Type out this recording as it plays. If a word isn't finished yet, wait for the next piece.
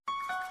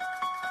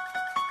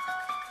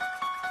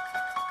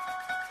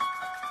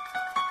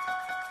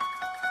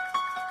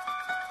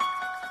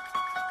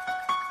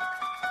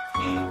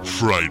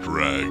Fright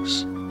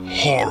Rags,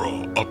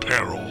 horror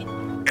apparel,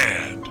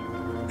 and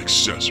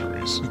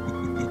accessories.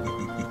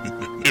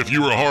 If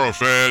you're a horror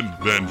fan,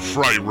 then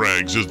Fright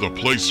Rags is the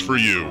place for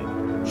you.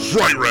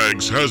 Fright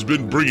Rags has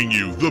been bringing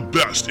you the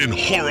best in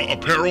horror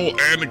apparel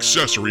and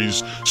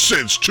accessories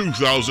since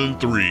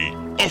 2003.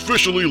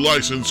 Officially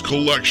licensed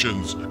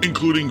collections,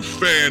 including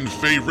fan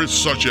favorites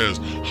such as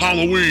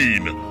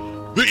Halloween,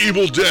 The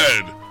Evil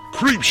Dead,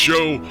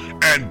 Creepshow,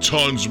 and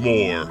tons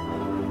more.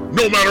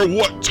 No matter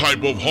what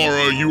type of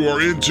horror you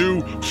are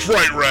into,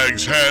 Fright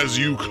Rags has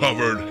you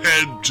covered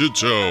head to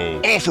toe,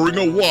 offering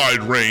a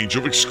wide range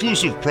of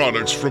exclusive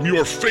products from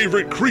your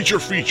favorite creature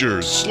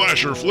features,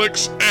 slasher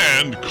flicks,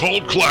 and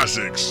cult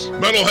classics.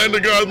 Metal Hand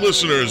of God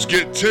listeners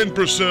get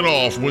 10%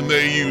 off when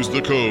they use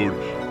the code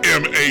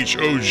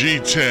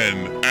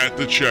MHOG10 at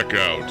the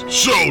checkout.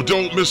 So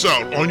don't miss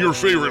out on your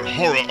favorite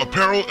horror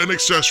apparel and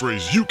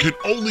accessories you can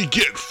only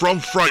get from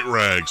Fright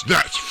Rags.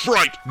 That's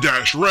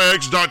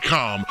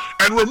fright-rags.com.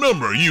 And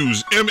remember,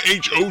 use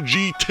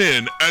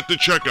MHOG10 at the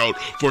checkout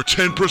for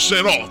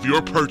 10% off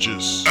your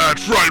purchase at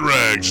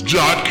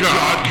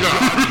frightrags.com.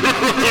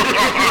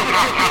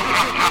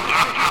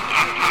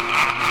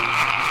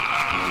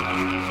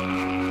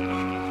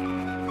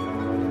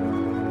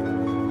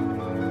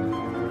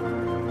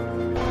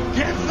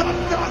 Give them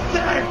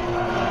nothing,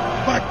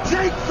 but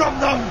take from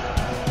them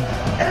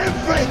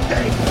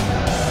everything.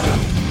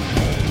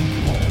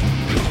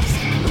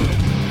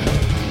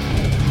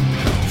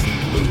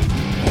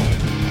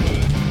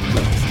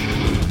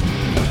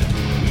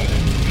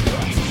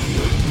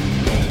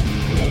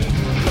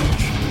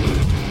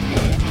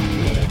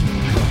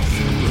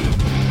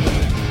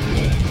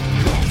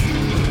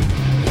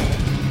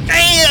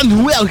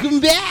 And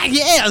welcome back.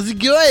 Yeah, how's it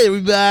going,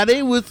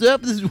 everybody? What's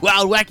up? This is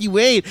Wild Wacky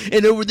Wayne,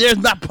 and over there's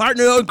my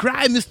partner on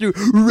crime, Mr.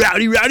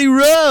 Rowdy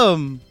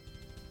Rum.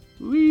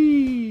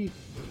 Wee.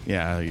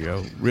 Yeah, there you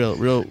go.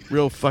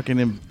 Real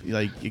fucking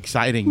like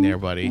exciting there,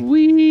 buddy.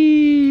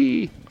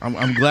 Wee.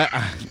 I'm glad.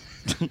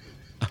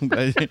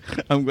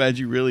 I'm glad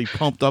you really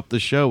pumped up the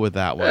show with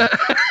that one.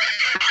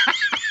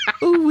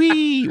 Ooh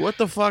wee! What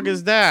the fuck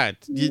is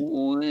that?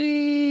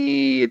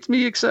 Wee! It's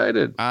me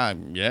excited.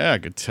 Yeah, I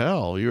could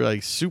tell. You're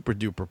like super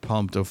duper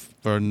pumped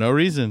for no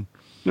reason.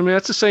 I mean,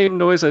 that's the same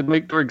noise I'd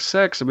make during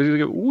sex. I'm going to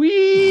go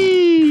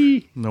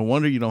wee. No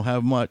wonder you don't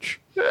have much.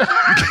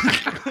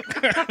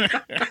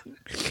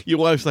 Your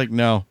wife's like,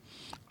 no,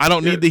 I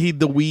don't need to hear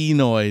the wee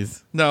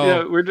noise. No.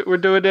 Yeah, we're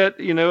doing that,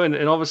 and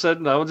all of a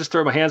sudden I'll just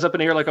throw my hands up in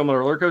the air like I'm on a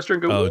roller coaster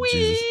and go, wee.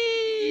 Jesus.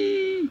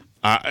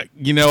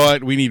 You know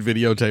what? We need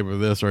videotape of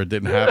this or it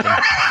didn't happen.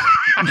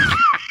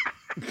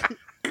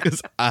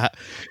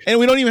 And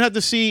we don't even have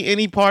to see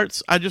any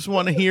parts. I just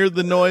want to hear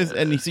the noise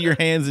and you see your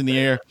hands in the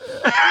air.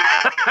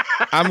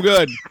 I'm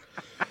good.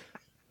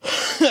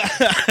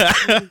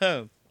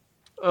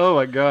 Oh,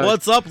 my God.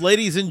 What's up,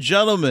 ladies and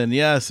gentlemen?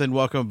 Yes, and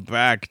welcome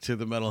back to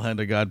the Metal Hand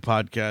of God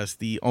podcast,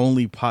 the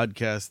only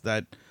podcast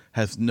that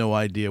has no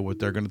idea what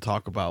they're going to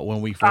talk about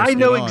when we first I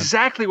know get on.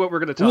 exactly what we're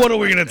going to talk about. What are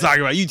we going to talk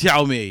about? You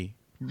tell me.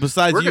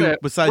 Besides we're gonna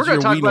talk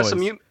wee about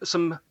noise.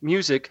 some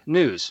music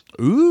news.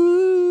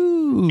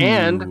 Ooh.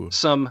 And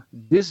some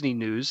Disney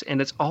news, and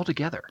it's all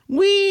together.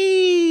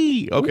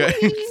 Wee. Okay.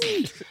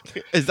 Wee.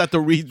 Is that the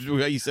read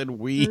you said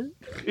wee?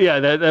 Yeah,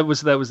 that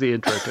was the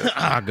intro to it.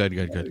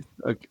 Good.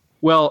 Okay.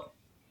 Well,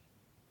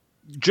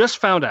 just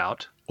found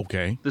out.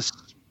 Okay. This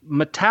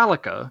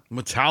Metallica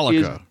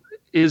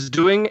is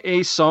doing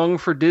a song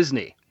for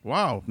Disney.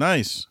 Wow,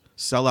 nice.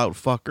 Sellout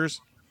fuckers.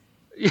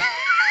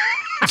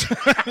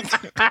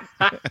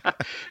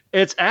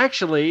 It's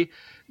actually,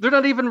 they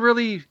didn't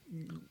really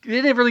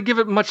give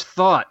it much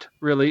thought,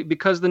 really,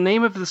 because the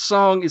name of the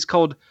song is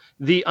called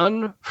The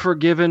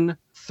Unforgiven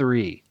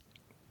 3.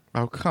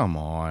 Oh, come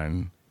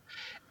on.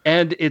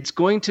 And it's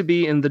going to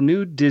be in the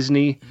new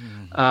Disney,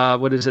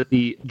 what is it,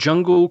 the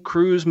Jungle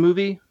Cruise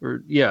movie? I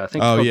think it's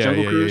called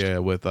Jungle Cruise. Yeah,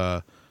 with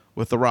The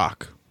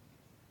Rock.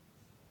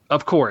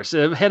 Of course,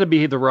 it had to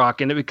be The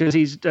Rock in it because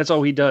that's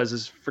all he does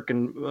is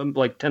freaking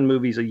like 10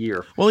 movies a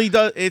year. Well, he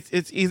does.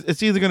 It's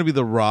either going to be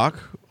The Rock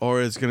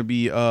or it's going to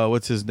be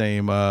what's his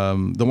name,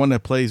 the one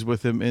that plays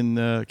with him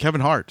in Kevin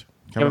Hart.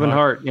 Kevin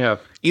Hart, yeah.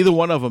 Either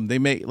one of them. They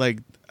make I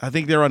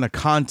think they're on a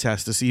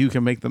contest to see who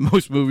can make the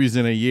most movies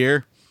in a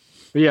year.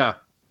 Yeah,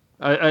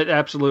 I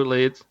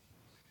absolutely.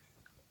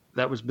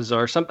 That was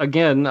bizarre. I'm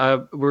getting.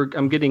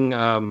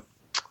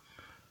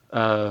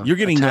 You're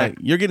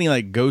getting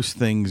like ghost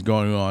things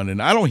going on,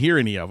 and I don't hear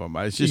any of them.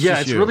 It's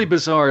just really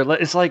bizarre.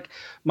 It's like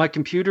my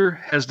computer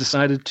has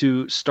decided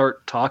to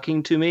start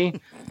talking to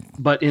me,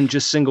 but in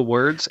just single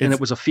words, and it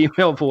was a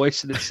female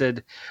voice that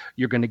said,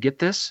 "You're going to get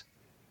this,"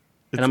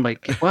 and I'm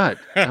like, "What?"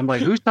 I'm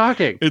like, "Who's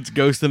talking?" It's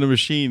Ghost in the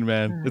Machine,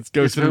 man. It's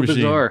Ghost in the Machine.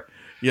 Bizarre.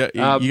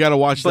 Yeah, you got to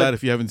watch that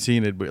if you haven't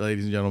seen it,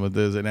 ladies and gentlemen.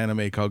 There's an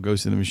anime called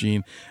Ghost in the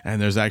Machine,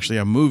 and there's actually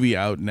a movie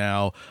out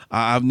now.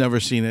 I've never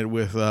seen it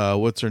with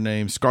what's her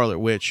name, Scarlet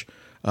Witch,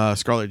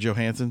 Scarlett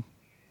Johansson.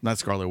 not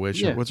Scarlet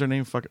Witch. Yeah. What's her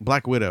name?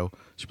 Black Widow.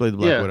 She played the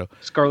Black Widow.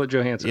 Scarlett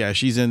Johansson. Yeah,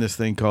 she's in this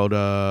thing called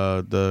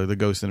the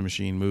Ghost in the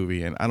Machine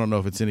movie, and I don't know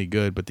if it's any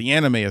good, but the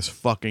anime is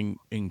fucking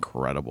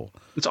incredible.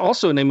 It's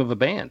also a name of a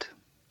band.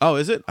 Oh,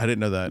 is it? I didn't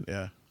know that.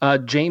 Yeah.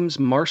 James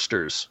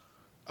Marsters.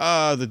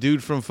 The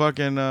dude from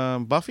fucking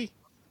Buffy.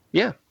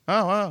 Yeah.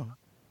 Oh wow.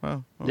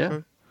 Wow. Okay. Yeah.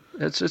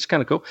 It's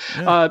kind of cool.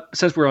 Yeah.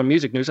 Since we're on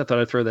music news, I thought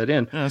I'd throw that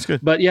in. Yeah, that's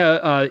good. But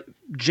yeah,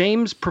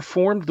 James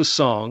performed the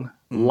song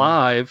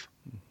live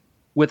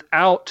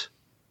without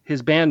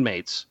his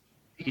bandmates.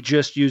 He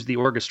just used the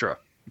orchestra.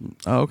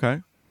 Oh,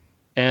 okay.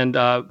 And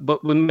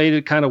but what made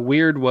it kind of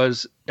weird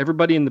was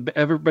everybody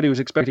was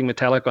expecting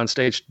Metallica on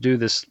stage to do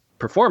this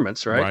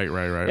performance, right?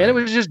 Right. And it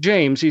was just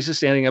James. He's just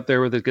standing up there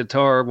with his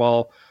guitar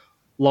while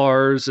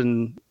Lars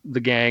and the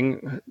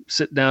gang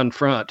sit down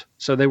front.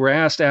 So they were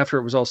asked after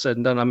it was all said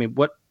and done, I mean,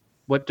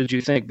 what did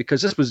you think?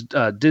 Because this was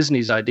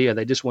Disney's idea.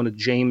 They just wanted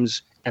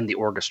James and the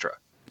orchestra.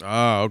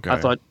 Oh, okay. I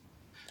thought,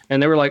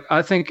 and they were like,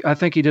 I think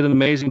he did an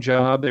amazing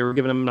job. They were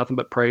giving him nothing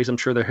but praise. I'm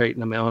sure they're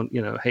hating on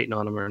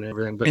him and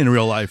everything. But in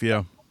real life,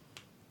 yeah.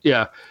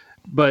 Yeah.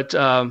 But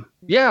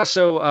yeah,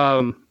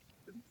 so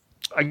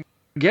I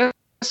guess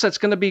that's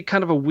going to be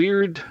kind of a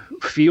weird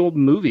field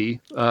movie.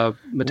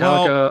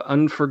 Metallica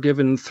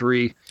Unforgiven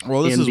 3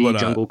 well, this in is the what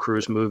Jungle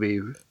Cruise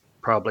movie,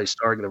 probably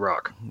starring The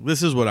Rock.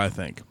 This is what I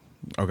think.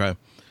 Okay.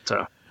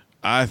 So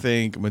I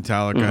think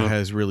Metallica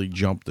has really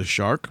jumped the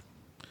shark.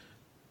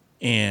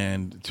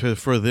 And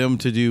for them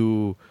to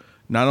do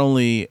not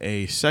only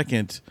a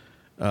second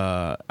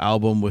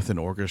album with an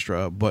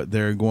orchestra, but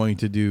they're going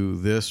to do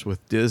this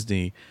with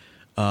Disney.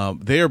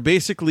 They are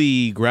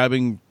basically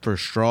grabbing for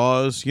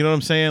straws, you know what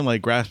I'm saying?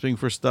 Like grasping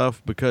for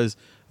stuff because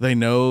they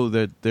know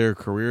that their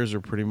careers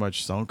are pretty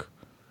much sunk.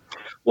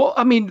 Well,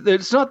 I mean,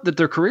 it's not that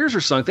their careers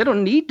are sunk. They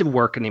don't need to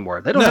work anymore.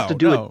 They don't have to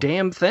do a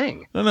damn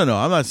thing. No.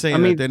 I'm not saying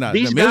that they're not.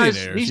 These they're guys,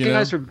 millionaires. these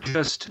guys are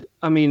just.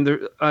 I mean,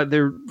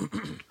 they're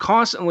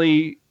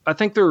constantly. I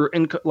think they're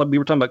in. Like we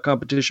were talking about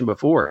competition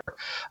before.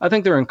 I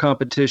think they're in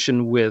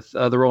competition with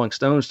the Rolling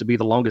Stones to be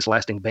the longest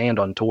lasting band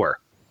on tour.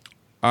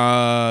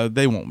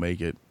 They won't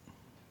make it.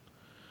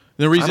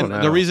 The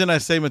reason I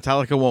say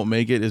Metallica won't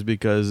make it is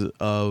because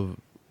of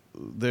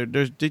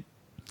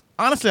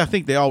honestly, I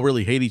think they all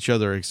really hate each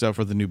other except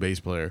for the new bass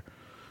player.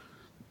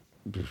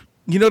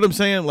 You know what I'm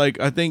saying? Like,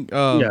 I think,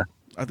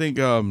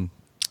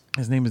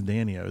 his name is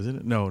Danny, isn't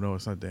it? No,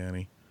 it's not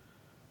Danny.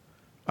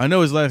 I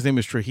know his last name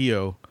is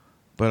Trujillo,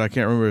 but I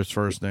can't remember his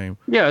first name.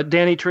 Yeah,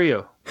 Danny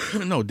Trio.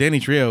 No, Danny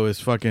Trio is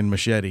fucking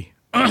Machete.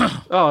 Yeah.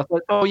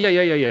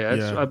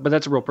 But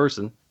that's a real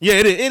person. Yeah,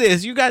 it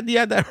is. You had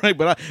that right.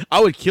 But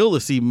I would kill to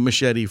see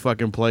Machete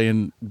fucking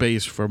playing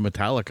bass for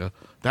Metallica.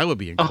 That would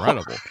be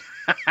incredible.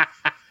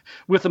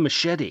 With a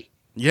machete.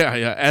 Yeah.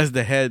 As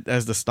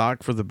the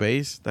stock for the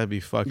bass, that'd be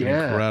fucking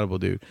incredible,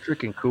 dude.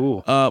 Freaking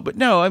cool. But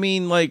no, I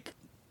mean, like,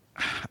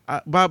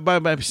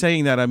 by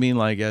saying that, I mean,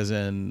 like, as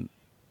in,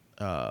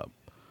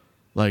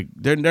 like,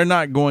 they're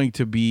not going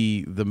to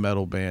be the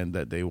metal band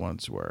that they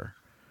once were.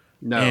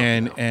 No.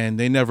 And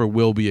they never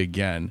will be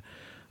again.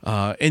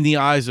 In the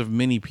eyes of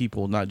many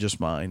people, not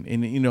just mine.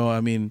 And, you know,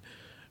 I mean,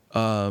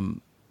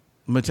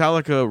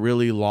 Metallica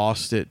really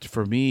lost it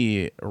for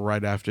me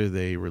right after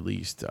they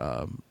released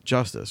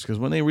Justice. Because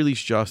when they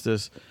released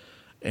Justice,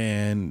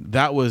 and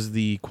that was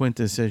the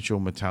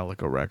quintessential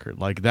Metallica record.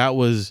 Like,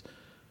 that's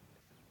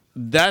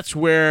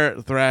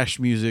where thrash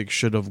music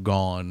should have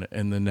gone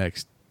in the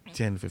next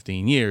 10,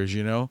 15 years,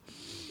 you know?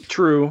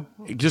 True.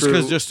 Just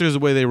because the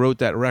way they wrote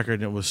that record,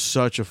 and it was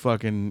such a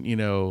fucking, you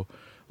know,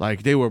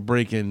 like they were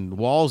breaking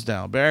walls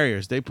down,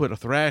 barriers. They put a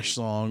thrash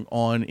song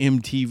on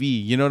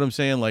MTV. You know what I'm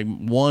saying? Like,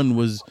 One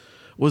was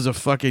a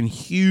fucking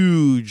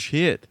huge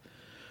hit.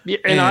 Yeah,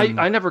 and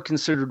I never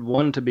considered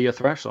One to be a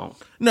thrash song.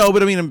 No,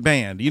 but I mean a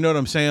band. You know what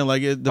I'm saying?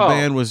 Like the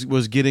band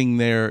was getting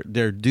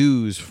their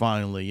dues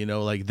finally. You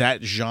know, like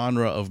that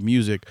genre of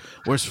music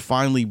was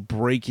finally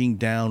breaking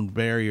down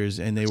barriers,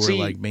 and they were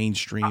like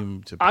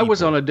mainstream to people. I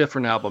was on a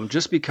different album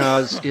just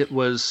because it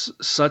was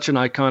such an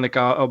iconic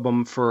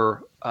album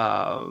for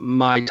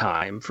my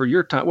time, for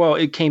your time. Well,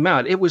 it came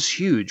out. It was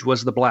huge.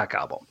 Was the Black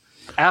Album.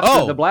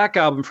 After the Black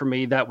Album, for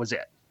me, that was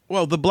it.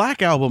 Well, the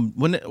Black Album,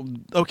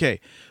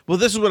 well,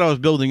 this is what I was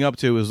building up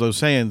to, is those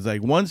sayings,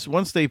 like,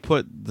 once they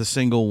put the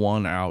single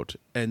One out,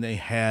 and they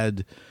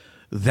had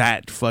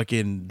that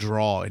fucking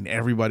draw, and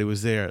everybody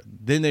was there,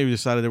 then they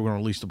decided they were going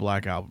to release the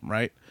Black Album,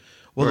 right?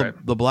 Well,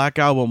 right. The Black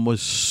Album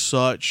was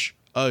such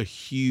a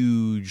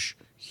huge,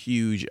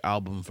 huge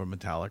album for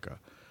Metallica.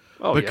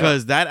 Oh,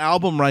 because that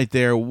album right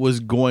there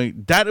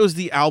that was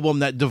the album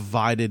that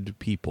divided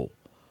people.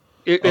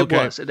 It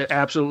was. It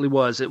absolutely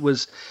was.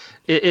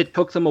 It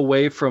took them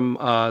away from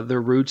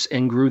their roots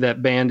and grew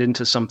that band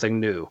into something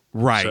new.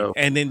 Right. So.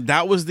 And then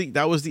that was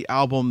the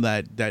album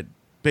that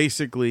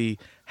basically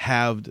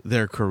halved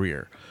their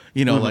career.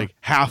 You know, like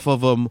half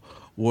of them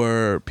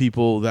were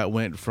people that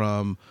went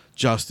from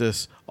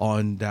Justice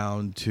on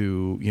down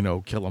to, you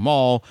know, Kill 'Em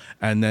All,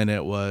 and then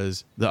it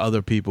was the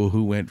other people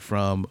who went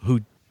from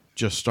who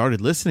just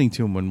started listening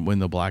to him when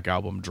the Black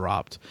Album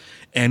dropped,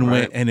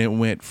 and it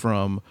went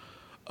from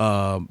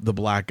the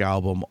Black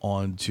Album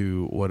on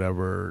to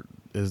whatever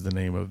is the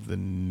name of the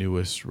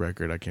newest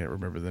record. I can't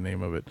remember the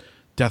name of it.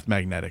 Death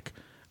Magnetic.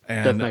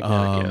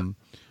 And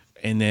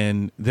and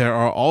then there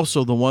are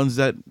also the ones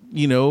that,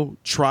 you know,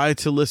 try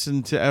to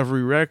listen to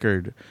every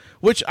record,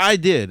 which I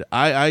did.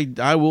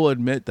 I will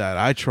admit that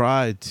I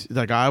tried.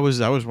 Like I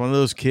was one of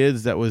those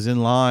kids that was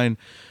in line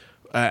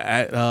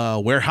at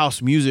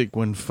Warehouse Music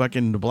when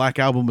fucking the Black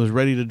Album was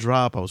ready to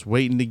drop. I was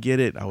waiting to get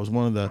it. I was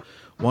one of the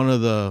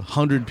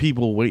 100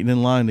 people waiting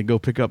in line to go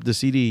pick up the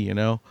CD. You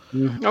know.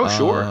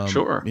 Oh,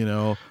 sure. You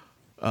know.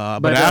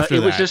 But after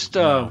it was that, just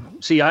you know.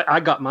 see, I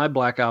got my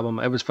Black Album.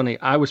 It was funny.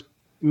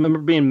 Remember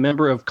being a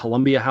member of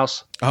Columbia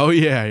House. Oh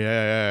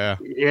yeah.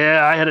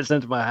 Yeah, I had it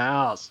sent to my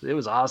house. It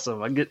was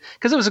awesome.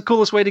 Because it was the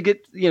coolest way to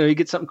get, you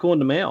get something cool in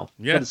the mail.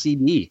 Yeah, get a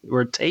CD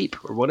or a tape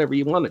or whatever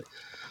you wanted.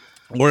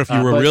 Or if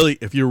you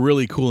were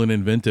really cool and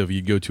inventive,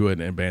 you'd go to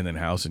an abandoned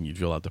house and you'd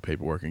fill out the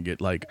paperwork and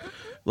get like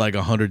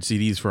 100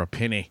 CDs for a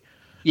penny.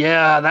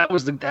 Yeah, that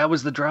was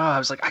the draw. I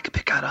was like, I could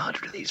pick out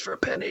 100 of these for a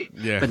penny.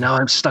 Yeah. But now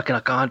I'm stuck in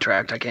a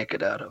contract I can't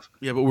get out of.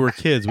 Yeah, but we were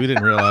kids. We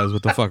didn't realize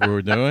what the fuck we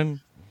were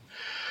doing.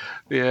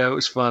 Yeah, it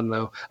was fun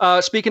though.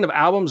 Speaking of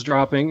albums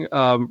dropping,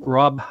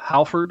 Rob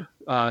Halford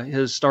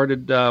has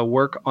started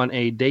work on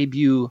a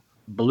debut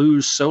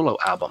blues solo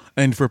album.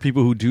 And for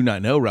people who do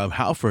not know, Rob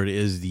Halford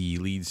is the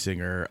lead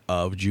singer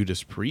of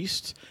Judas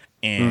Priest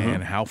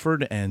and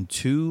Halford and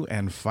Two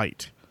and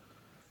Fight.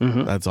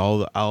 That's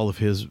all of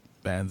his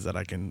bands that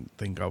I can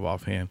think of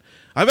offhand.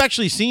 I've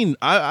actually seen.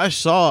 I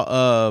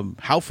saw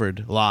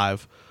Halford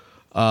live,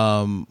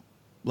 before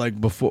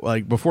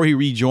he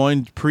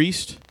rejoined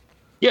Priest.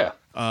 Yeah.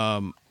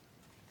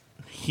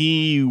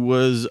 He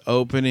was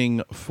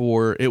opening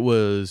for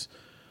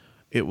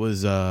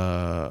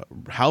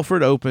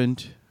Halford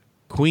opened,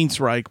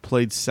 Queensryche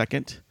played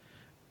second,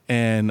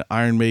 and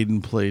Iron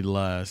Maiden played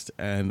last.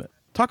 And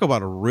talk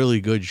about a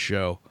really good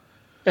show.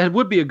 It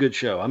would be a good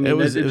show. I mean, it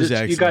was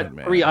excellent, you got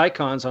man. 3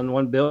 icons on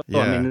one bill.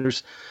 Yeah. I mean,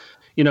 there's,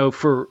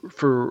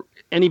 for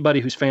anybody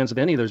who's fans of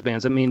any of those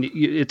bands, I mean,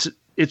 it's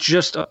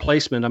just a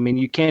placement. I mean,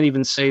 you can't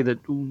even say that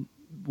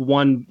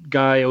one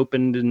guy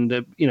opened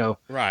and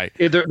right.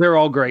 They're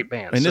all great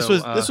bands. And this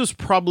was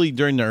probably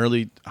during the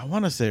early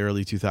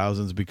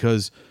 2000s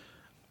because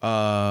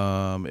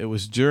it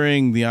was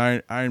during the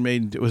Iron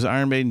Maiden. It was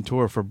Iron Maiden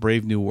tour for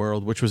Brave New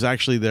World, which was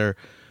actually their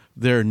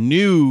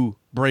new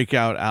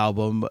breakout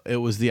album. It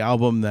was the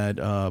album that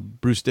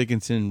Bruce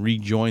Dickinson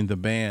rejoined the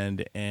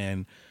band,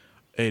 and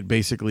it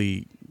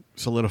basically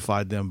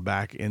solidified them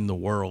back in the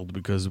world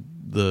because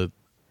the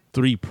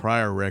 3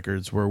 prior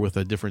records were with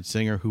a different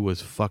singer who was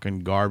fucking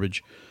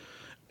garbage,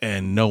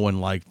 and no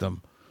one liked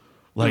them.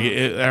 Like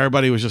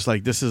everybody was just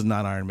like, "This is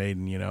not Iron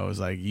Maiden," you know. It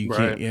was like you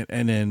can't.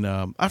 And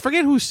then I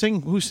forget who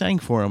sang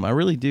for him. I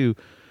really do.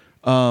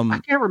 I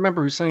can't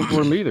remember who sang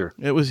for him either.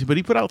 But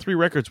he put out 3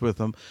 records with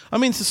them. I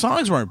mean, the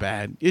songs weren't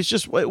bad. It's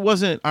just it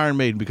wasn't Iron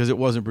Maiden because it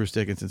wasn't Bruce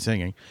Dickinson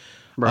singing.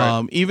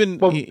 Right.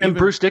 And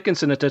Bruce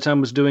Dickinson at that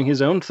time was doing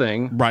his own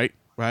thing. Right.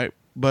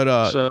 But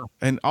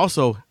and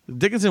also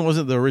Dickinson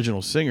wasn't the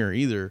original singer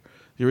either.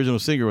 The original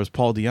singer was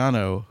Paul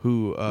Di'Anno,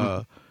 who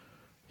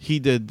he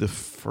did the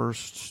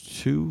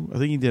first 2. I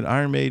think he did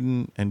Iron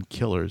Maiden and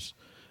Killers,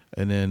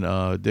 and then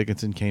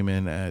Dickinson came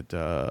in at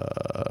I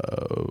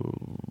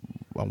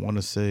want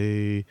to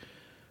say,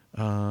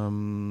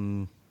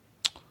 God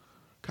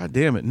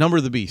damn it, Number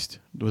of the Beast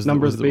was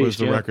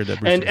the record that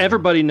Bruce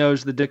everybody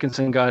knows that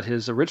Dickinson got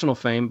his original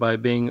fame by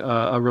being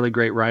a really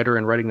great writer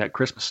and writing that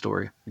Christmas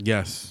Story.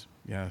 Yes.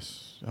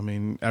 I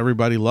mean,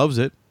 everybody loves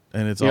it,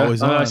 and it's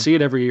always on. I see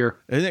it every year.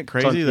 Isn't it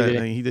crazy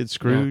that he did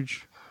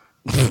Scrooge?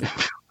 Yeah.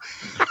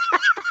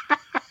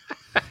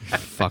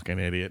 Fucking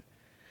idiot.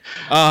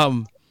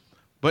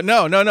 But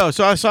no.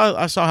 So I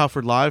saw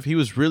Halford live. He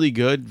was really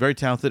good, very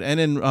talented. And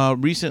then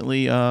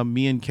recently,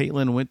 me and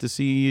Caitlin went to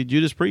see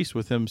Judas Priest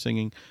with him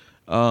singing.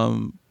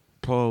 Probably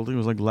I think it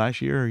was like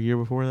last year or a year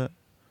before that.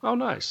 Oh,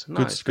 nice.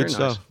 Good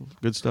stuff.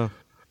 Good stuff.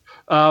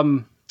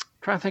 Trying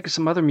to think of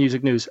some other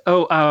music news.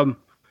 There's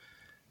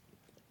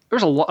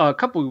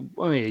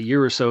a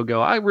year or so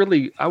ago. I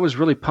was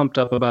really pumped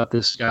up about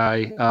this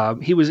guy.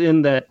 He was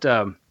in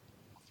that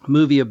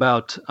movie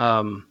about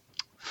not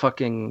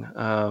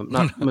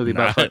movie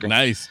about fucking.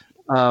 Nice.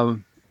 What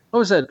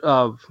was that?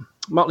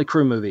 Motley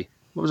Crue movie.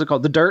 What was it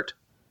called? The Dirt.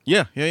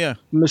 Yeah.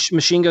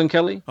 Machine Gun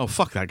Kelly. Oh,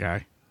 fuck that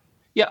guy.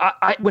 Yeah,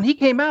 I when he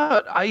came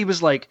out, I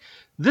was like,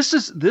 this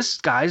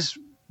guy's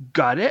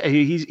got it.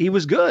 He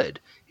was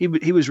good. He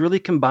was really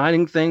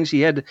combining things.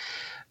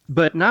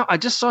 But now I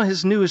just saw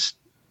his newest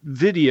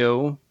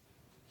video,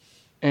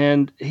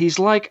 and he's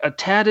like a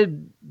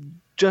tatted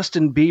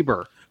Justin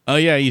Bieber. Oh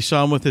yeah, you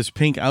saw him with his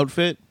pink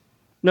outfit.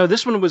 No,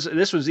 this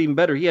was even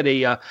better. He had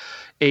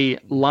a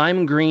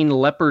lime green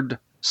leopard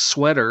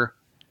sweater,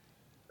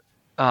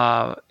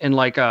 and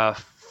like a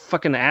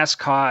fucking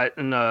ascot,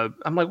 and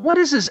I'm like, what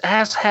is his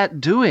ass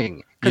hat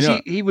doing? Because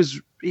he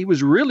was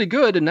really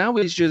good, and now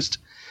he's just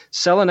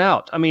selling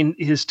out. I mean,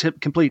 his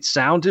complete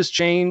sound has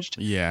changed.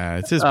 Yeah,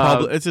 it's his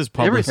publicist,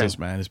 everything.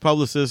 man. His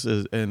publicist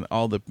and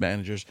all the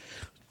managers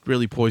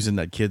really poisoned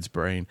that kid's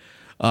brain.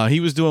 He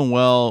was doing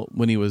well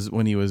when he was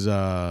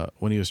trying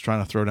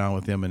to throw down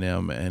with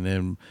Eminem, and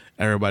then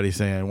everybody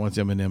saying once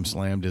Eminem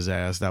slammed his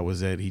ass, that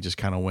was it. He just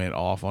kind of went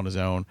off on his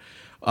own.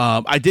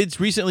 I did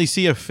recently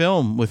see a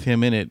film with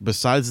him in it,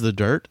 Besides the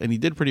Dirt, and he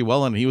did pretty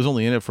well in it. He was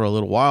only in it for a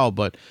little while,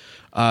 but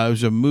it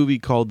was a movie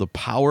called The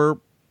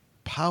Power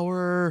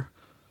Plan,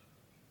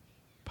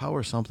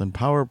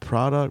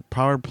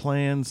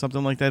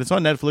 something like that. It's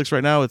on Netflix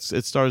right now. It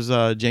stars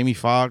Jamie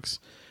Foxx.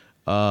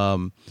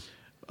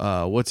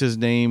 What's his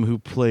name? Who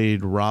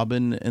played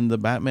Robin in the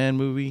Batman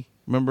movie?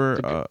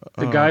 Remember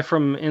The guy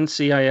from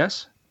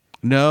NCIS?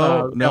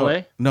 No,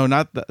 LA? No,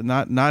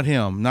 not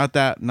him. Not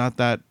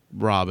that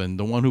Robin.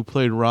 The one who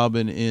played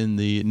Robin in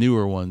the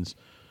newer ones,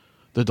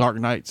 the Dark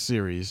Knight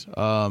series. He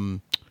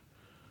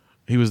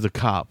was the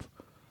cop.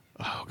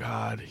 Oh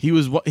God, he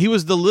was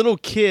the little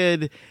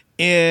kid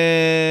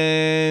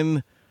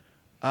in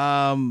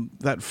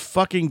that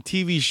fucking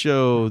TV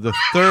show, the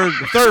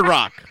Third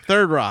Rock.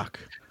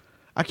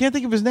 I can't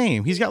think of his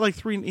name. He's got like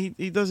three.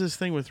 He does his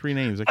thing with three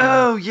names.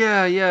 Oh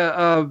yeah.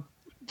 Yeah,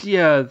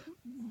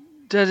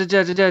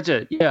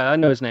 I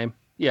know his name.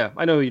 Yeah,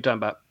 I know who you're talking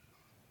about.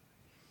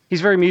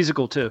 He's very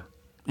musical too.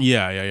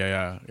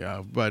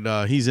 Yeah.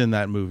 But he's in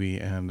that movie,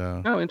 and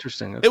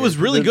interesting. Okay. It was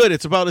really good.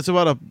 It's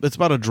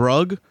about a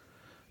drug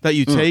that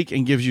you take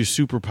and gives you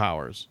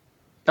superpowers.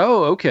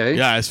 Oh, okay.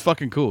 Yeah, it's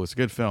fucking cool. It's a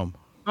good film.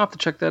 I'll have to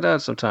check that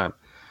out sometime.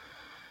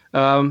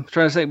 Trying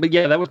to think, but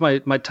yeah, that was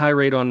my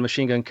tirade on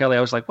Machine Gun Kelly.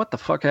 I was like, what the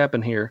fuck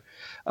happened here?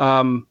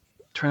 Trying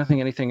to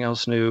think anything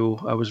else new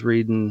I was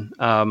reading.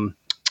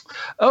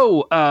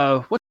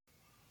 What's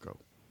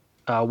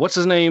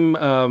his name?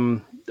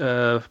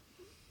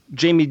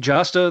 Jamie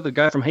Josta, the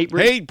guy from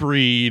Hatebreed.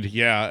 Hatebreed,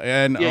 yeah.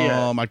 And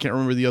I can't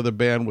remember the other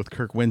band with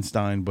Kirk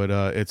Windstein, but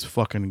it's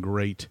fucking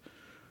great.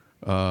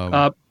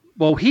 Well,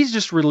 he's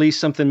just released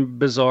something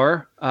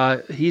bizarre.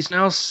 He's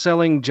now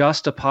selling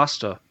Josta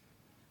pasta.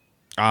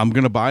 I'm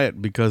going to buy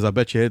it because I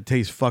bet you it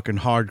tastes fucking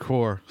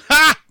hardcore.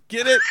 Ha!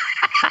 Get it?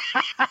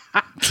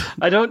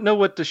 I don't know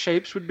what the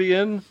shapes would be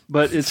in,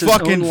 but it's his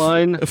own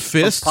line of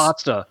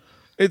pasta.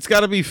 It's got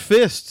to be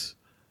fists.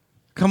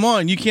 Come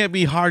on, you can't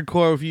be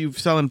hardcore if you're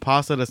selling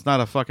pasta that's not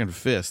a fucking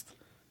fist.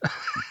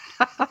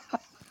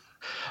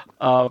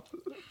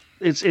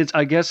 It's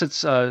I guess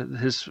it's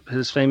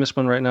his famous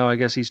one right now. I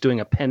guess he's doing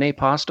a penne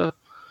pasta,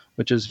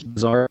 which is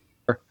bizarre.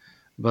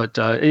 But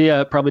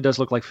it probably does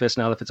look like fist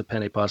now. If it's a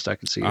penne pasta, I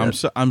can see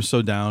that. I'm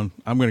so down.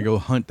 I'm gonna go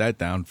hunt that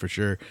down for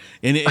sure.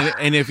 And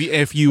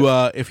if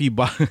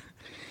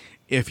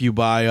you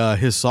buy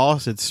his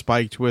sauce, it's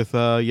spiked with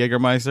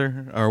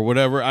Jägermeister or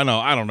whatever. I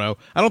don't know.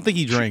 I don't think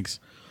he drinks.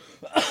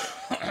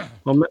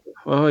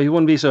 Well, he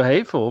wouldn't be so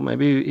hateful.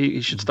 Maybe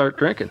he should start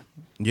drinking.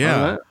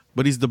 Yeah,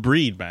 but he's the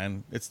breed,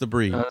 man. It's the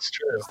breed. That's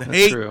true. It's the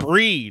hate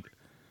breed.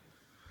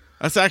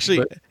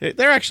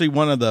 They're actually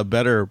one of the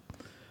better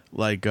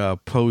like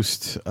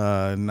post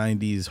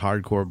 90s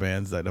hardcore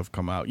bands that have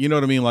come out. You know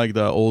what I mean? Like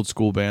the old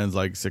school bands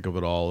like Sick of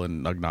It All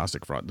and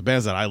Agnostic Front. The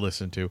bands that I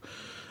listen to.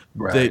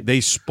 Right.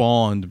 They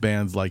spawned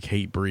bands like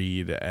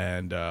Hatebreed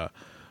and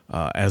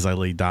As I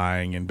Lay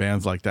Dying and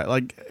bands like that.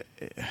 Like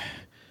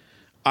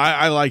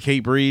I like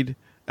Hatebreed.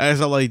 As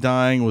I Lay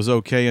Dying was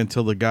okay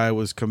until the guy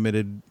was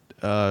committed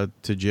to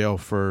jail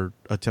for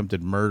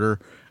attempted murder,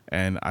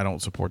 and I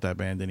don't support that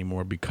band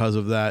anymore because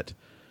of that.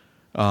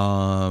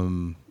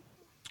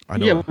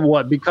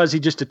 What? Because he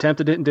just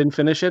attempted it and didn't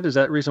finish it? Is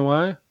that the reason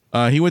why?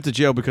 He went to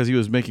jail because he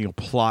was making a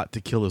plot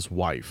to kill his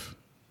wife.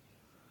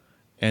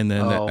 And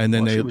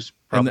then she was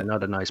probably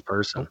not a nice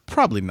person.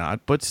 Probably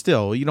not, but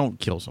still, you don't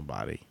kill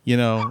somebody. You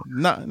know,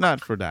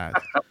 not for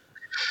that.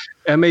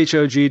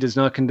 MHOG does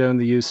not condone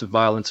the use of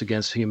violence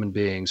against human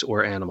beings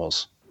or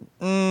animals.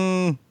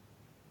 Okay,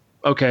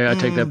 I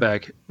take that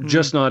back.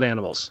 Just not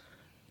animals.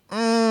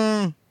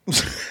 It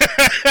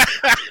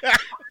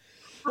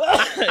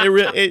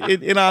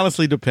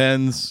honestly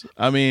depends.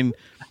 I mean,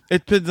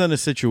 it depends on the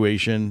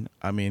situation.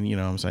 I mean, you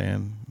know what I'm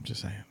saying? I'm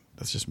just saying.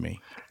 That's just me.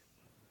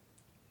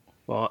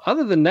 Well,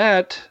 other than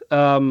that,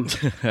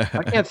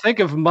 I can't think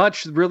of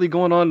much really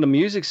going on in the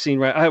music scene.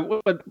 Right?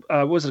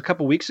 Was it a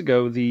couple weeks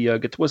ago? The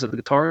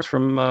guitarist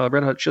from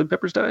Red Hot Chili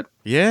Peppers died?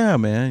 Yeah,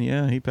 man.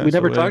 Yeah, he passed. We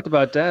never away. talked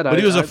about that. But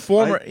he was a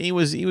former. He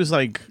was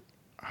like,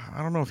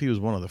 I don't know if he was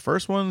one of the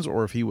first ones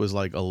or if he was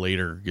like a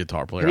later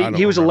guitar player.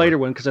 He was a later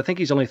one because I think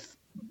he's only.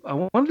 I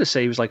wanted to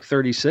say he was like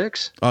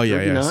 36. Oh yeah,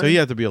 39. Yeah. So he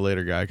had to be a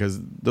later guy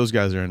because those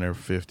guys are in their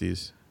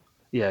 50s.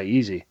 Yeah,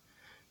 easy.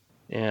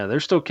 Yeah,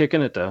 they're still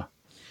kicking it though.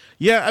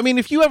 Yeah, I mean,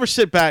 if you ever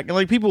sit back and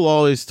like people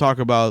always talk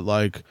about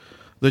like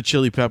the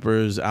Chili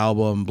Peppers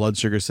album Blood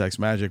Sugar Sex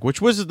Magic, what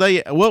was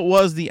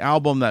the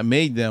album that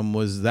made them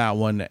was that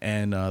one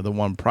and the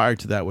one prior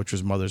to that, which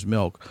was Mother's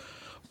Milk,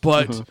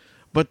 but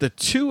the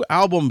two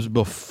albums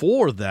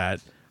before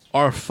that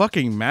are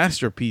fucking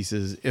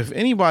masterpieces. If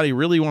anybody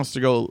really wants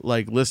to go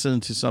like listen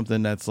to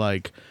something that's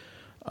like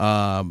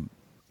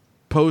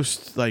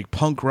post like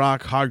punk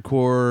rock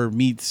hardcore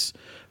meets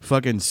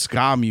fucking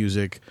ska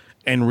music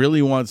and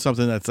really want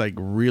something that's like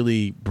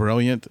really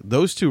brilliant,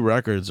 those two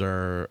records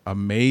are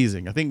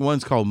amazing. I think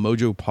one's called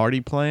Mojo Party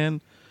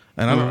Plan,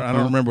 and I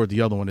don't remember what the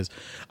other one is.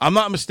 I'm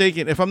not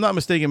mistaken. If I'm not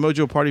mistaken,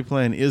 Mojo Party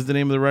Plan is the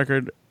name of the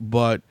record,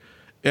 but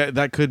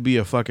that could be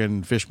a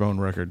fucking Fishbone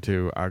record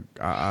too.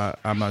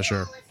 I'm not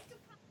sure.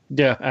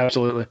 Yeah,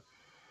 absolutely.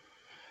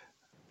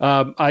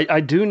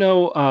 I do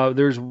know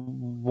there's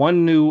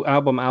one new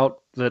album out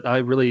that I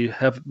really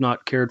have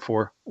not cared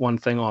for one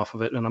thing off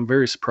of it, and I'm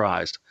very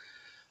surprised.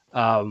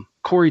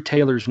 Corey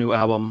Taylor's new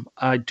album,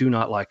 I do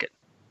not like it.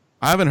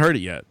 I haven't heard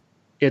it yet.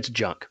 It's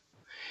junk.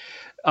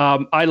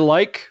 I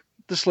like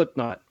the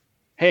Slipknot.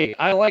 Hey,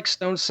 I like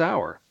Stone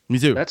Sour. Me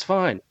too. That's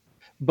fine.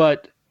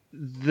 But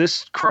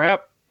this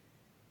crap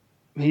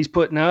he's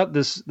putting out,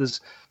 this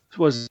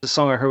was the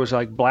song I heard was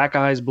like Black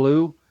Eyes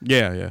Blue.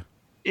 Yeah.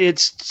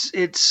 It's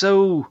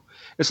so,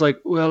 it's like,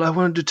 well, I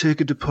wanted to take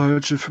a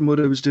departure from what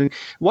I was doing.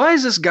 Why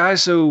is this guy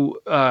so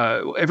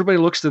everybody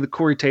looks to the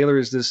Corey Taylor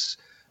as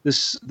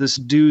this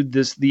dude,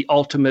 the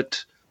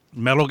ultimate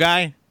metal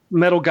guy?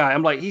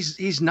 I'm like,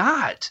 he's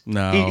not.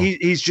 No.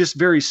 He's just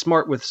very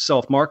smart with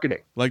self-marketing.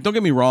 Like, don't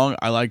get me wrong,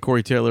 I like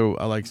Corey Taylor.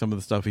 I like some of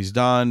the stuff he's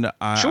done.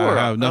 Sure.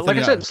 I have nothing like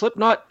I said,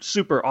 Slipknot,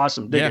 super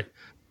awesome. Dig it.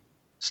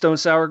 Stone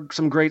Sour,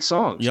 some great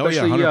songs,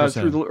 especially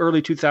through the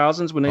early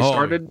 2000s when they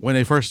started. When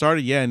they first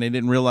started, yeah, and they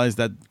didn't realize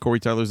that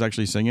Corey Taylor's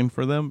actually singing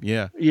for them.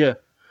 Yeah.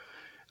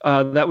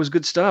 That was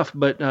good stuff.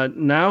 But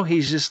now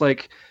he's just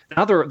like,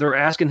 now they're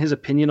asking his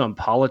opinion on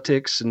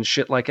politics and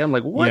shit like that. I'm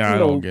like, what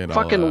in the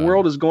fucking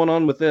world is going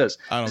on with this?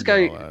 This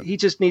guy, he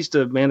just needs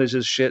to manage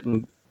his shit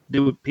and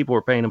do what people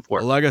are paying him for.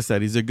 Like I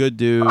said, he's a good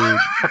dude.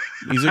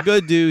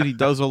 He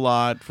does a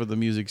lot for the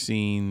music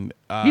scene.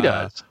 He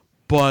does.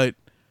 But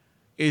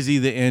is he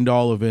the end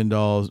all of end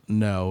alls?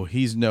 No,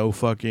 he's no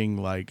fucking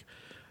like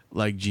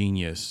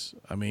genius.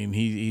 I mean,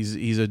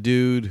 he's a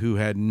dude who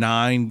had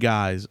 9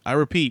 guys. I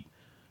repeat,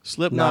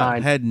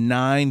 Slipknot had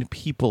 9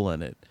 people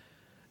in it,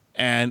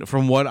 and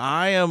from what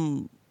I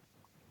am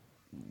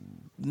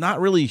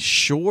not really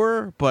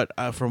sure, but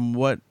from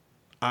what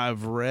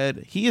I've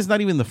read, he is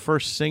not even the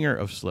first singer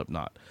of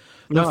Slipknot.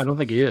 No, I don't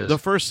think he is. The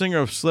first singer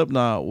of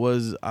Slipknot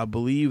was, I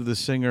believe, the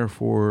singer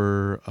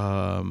for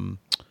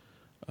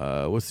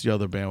what's the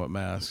other band with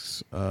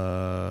masks?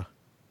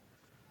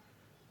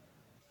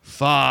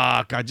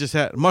 Fuck! I just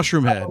had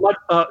Mushroomhead.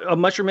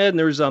 Mushroomhead, and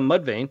there's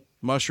Mudvayne.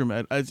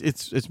 Mushroomhead.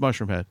 It's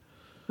Mushroomhead.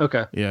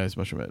 Okay. Yeah, it's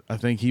Mushroomhead. I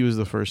think he was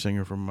the first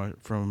singer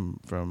from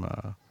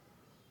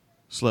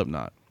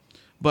Slipknot.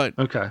 But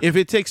if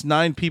it takes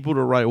 9 people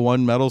to write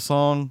one metal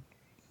song,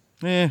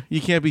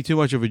 you can't be too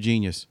much of a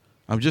genius.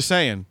 I'm just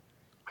saying.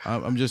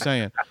 I'm just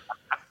saying.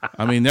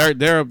 I mean,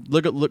 they're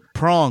look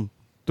Prong,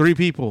 3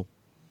 people.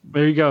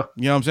 There you go.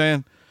 You know what I'm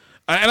saying?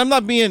 And I'm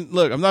not being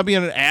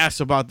an ass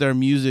about their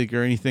music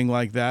or anything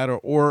like that,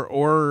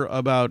 or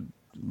about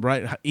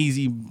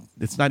easy.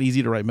 It's not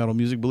easy to write metal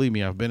music. Believe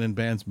me, I've been in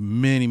bands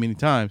many, many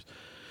times.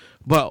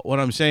 But what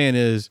I'm saying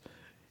is,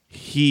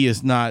 he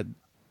is not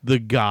the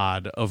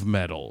god of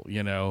metal.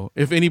 You know,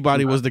 if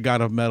anybody was the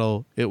god of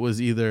metal, it was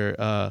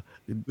either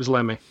it was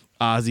Lemmy,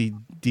 Ozzy,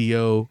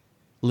 Dio,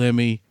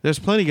 Lemmy. There's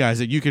plenty of guys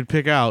that you could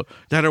pick out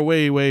that are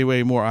way, way,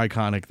 way more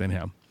iconic than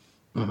him.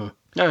 Mm-hmm.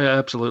 Oh, yeah,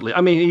 absolutely. I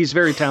mean, he's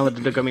very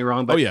talented. Don't get me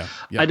wrong, but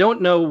I don't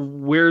know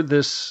where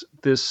this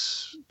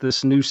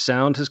new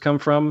sound has come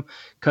from,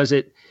 because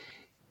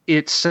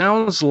it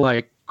sounds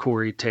like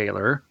Corey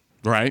Taylor,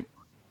 right?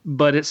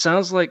 But it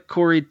sounds like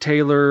Corey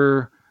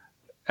Taylor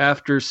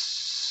after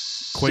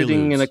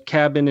sitting in a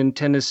cabin in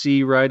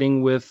Tennessee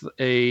writing with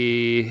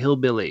a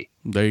hillbilly.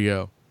 There you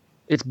go.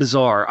 It's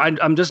bizarre.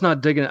 I'm just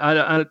not digging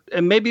it.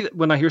 And maybe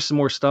when I hear some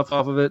more stuff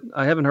off of it,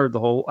 I haven't heard the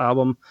whole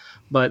album,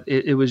 but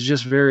it was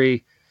just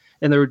very.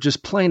 And they were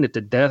just playing it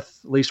to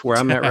death, at least where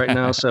I'm at right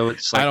now. So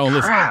it's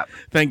like, crap.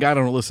 Thank God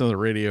I don't listen to the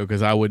radio,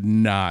 because I would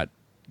not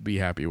be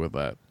happy with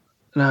that.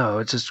 No,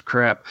 it's just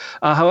crap.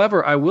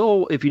 However, I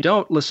will, if you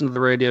don't listen to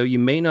the radio, you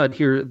may not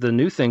hear the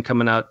new thing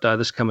coming out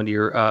this coming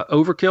year.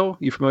 Overkill,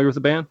 you familiar with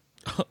the band?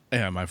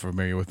 Am I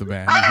familiar with the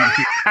band?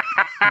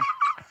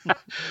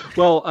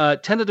 Well,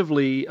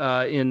 tentatively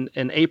in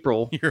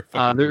April,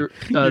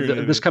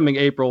 this coming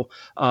April,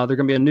 they're going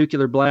to be a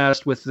Nuclear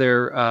Blast with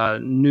their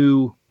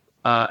new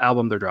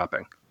album they're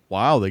dropping.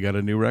 Wow, they got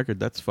a new record.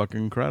 That's fucking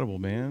incredible,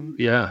 man.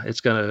 Yeah, that's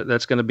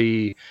gonna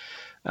be.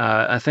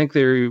 I think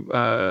they're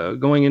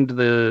going into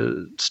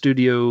the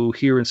studio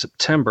here in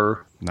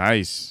September.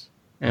 Nice.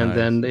 And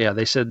then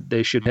they said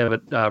they should have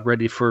it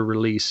ready for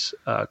release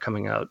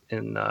coming out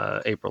in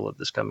April of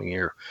this coming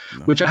year.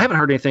 Nice. Which I haven't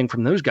heard anything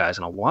from those guys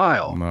in a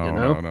while.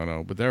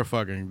 No. But they're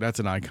fucking. That's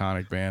an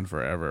iconic band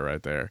forever,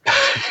 right there.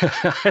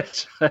 I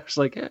was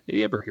like, have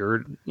you ever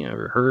heard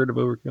of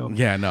Overkill?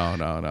 Yeah,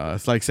 no.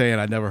 It's like saying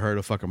I never heard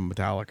of fucking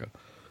Metallica.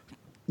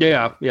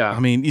 Yeah. I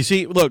mean, you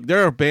see, look,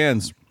 there are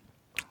bands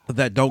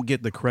that don't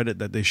get the credit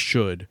that they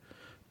should.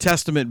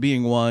 Testament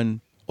being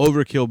one.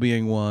 Overkill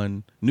being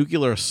one,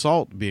 Nuclear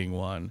Assault being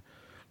one,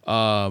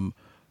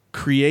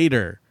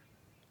 Creator,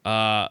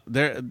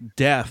 There,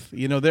 Death.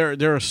 You know,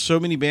 there are so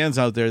many bands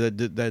out there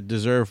that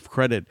deserve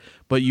credit,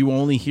 but you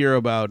only hear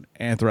about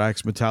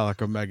Anthrax,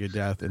 Metallica,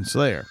 Megadeth, and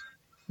Slayer.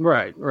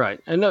 Right.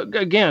 And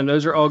again,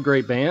 those are all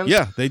great bands.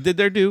 Yeah, they did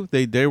their due.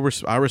 They were.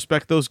 I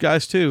respect those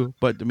guys too,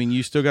 but I mean,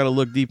 you still got to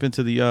look deep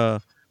into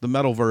the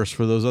metalverse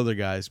for those other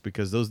guys,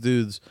 because those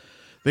dudes,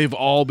 they were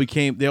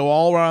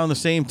all around the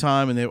same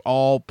time, and they've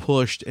all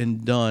pushed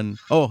and done.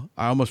 Oh,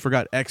 I almost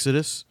forgot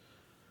Exodus.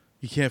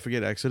 You can't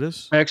forget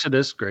Exodus.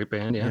 Exodus, great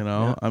band. Yeah, you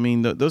know, I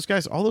mean, those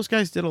guys, all those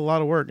guys did a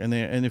lot of work, and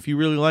if you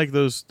really like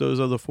those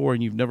other four,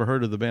 and you've never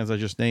heard of the bands I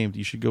just named,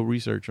 you should go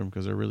research them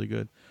because they're really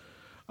good.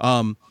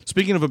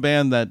 Speaking of a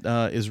band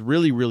that is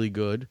really, really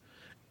good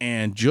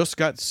and just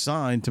got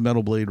signed to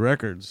Metal Blade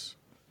Records,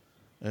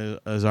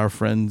 as our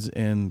friends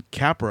in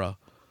Capra.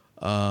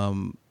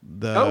 Oh,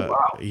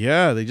 wow.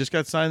 Yeah, they just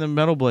got signed to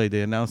Metal Blade.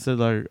 They announced it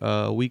like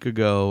a week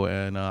ago,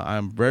 and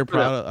I'm very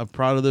proud. I'm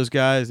proud of those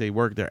guys. They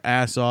worked their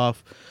ass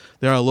off.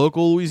 They're a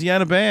local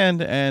Louisiana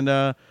band,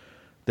 and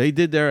they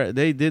did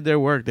their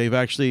work. They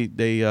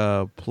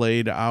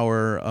played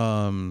our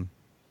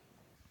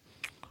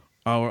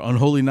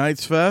Unholy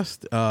Nights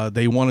Fest.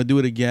 They want to do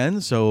it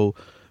again, so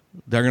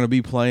they're going to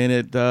be playing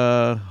it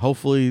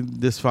hopefully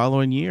this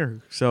following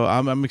year. So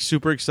I'm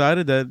super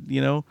excited that,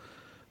 you know,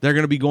 they're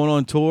going to be going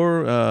on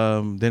tour.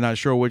 They're not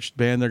sure which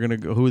band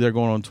who they're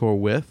going on tour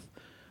with,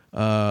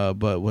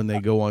 but when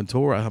they go on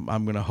tour,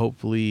 I'm going to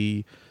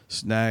hopefully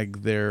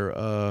snag their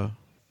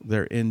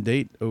end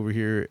date over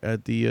here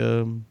at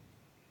the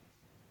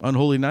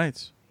Unholy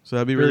Nights. So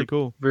that'd be really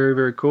cool. Very,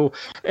 very cool.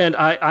 And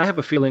I have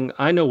a feeling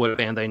I know what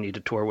band they need to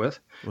tour with,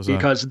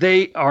 because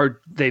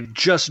they've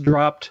just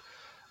dropped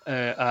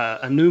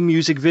a new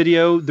music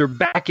video. They're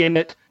back in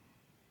it.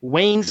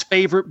 Wayne's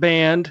favorite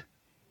band,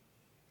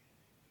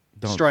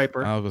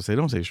 Stryper. I was gonna say,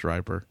 don't say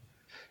Stryper.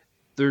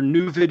 Their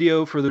new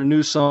video for their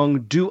new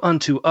song, "Do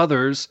Unto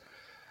Others,"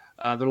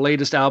 their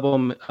latest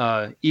album,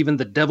 "Even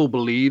the Devil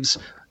Believes,"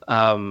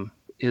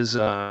 is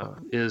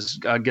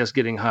I guess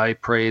getting high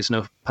praise,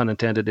 no pun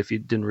intended, if you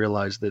didn't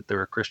realize that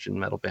they're a Christian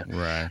metal band.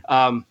 Right.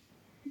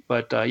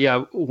 But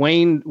yeah,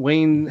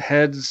 Wayne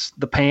heads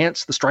the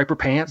Stryper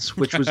pants,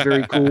 which was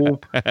very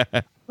cool.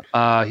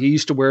 He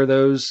used to wear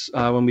those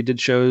when we did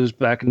shows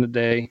back in the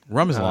day.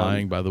 Rum is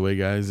lying, by the way,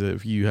 guys.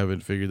 If you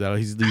haven't figured that out,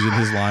 he's using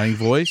his lying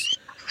voice.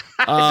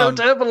 I don't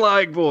have a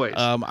lying voice.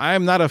 I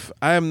am not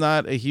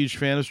a huge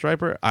fan of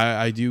Stryper.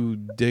 I do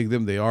dig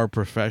them. They are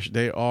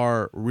They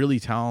are really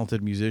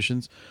talented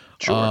musicians.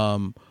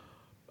 Sure.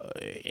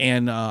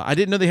 And I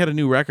didn't know they had a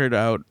new record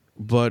out,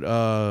 but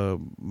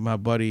my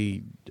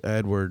buddy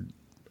Edward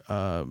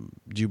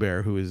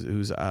Joubert, who's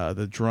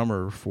the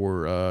drummer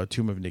for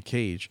Tomb of Nick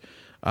Cage,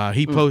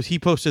 he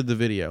posted the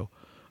video.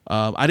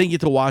 I didn't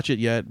get to watch it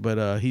yet,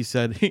 but he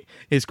said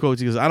his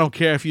quotes. He goes, "I don't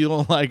care if you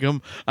don't like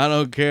them. I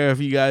don't care if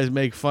you guys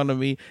make fun of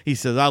me." He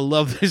says, "I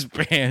love this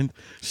band.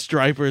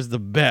 Stryper is the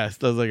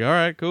best." I was like, "All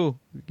right, cool.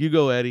 You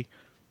go, Eddie."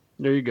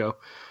 There you go.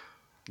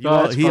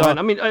 That's fine.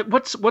 I mean,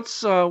 what's the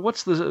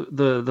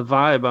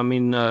vibe? I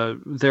mean,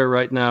 there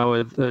right now,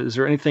 is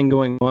there anything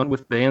going on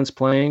with bands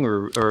playing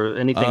or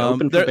anything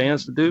open for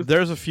bands to do?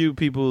 There's a few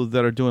people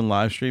that are doing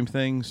live stream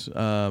things.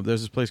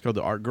 There's this place called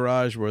the Art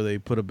Garage where they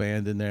put a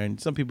band in there,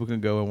 and some people can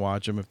go and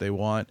watch them if they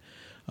want,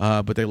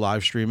 but they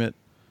live stream it.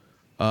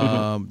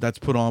 That's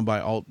put on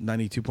by Alt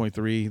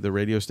 92.3, the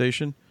radio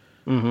station.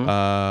 You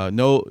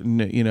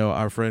know,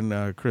 our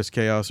friend Chris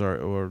Chaos,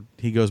 or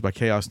he goes by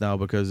Chaos now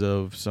because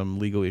of some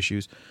legal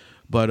issues,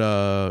 but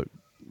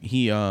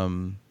he's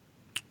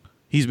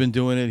been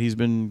doing it. He's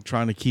been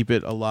trying to keep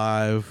it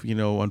alive. You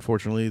know,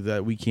 unfortunately,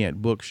 that we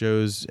can't book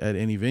shows at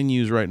any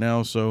venues right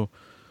now, so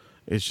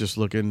it's just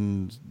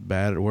looking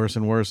bad, worse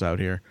and worse out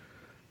here.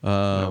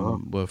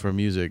 Well, for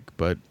music,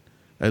 but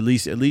at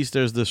least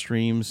there's the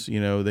streams. You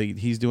know,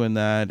 he's doing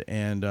that,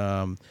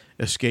 and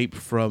Escape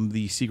from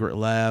the Secret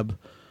Lab.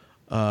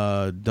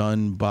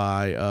 Done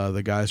by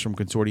the guys from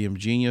Consortium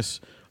Genius.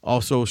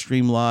 Also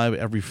stream live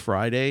every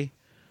Friday.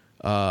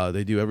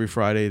 They do every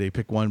Friday. They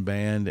pick one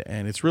band,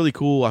 and it's really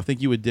cool. I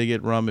think you would dig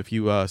it, Rum, if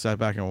you sat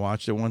back and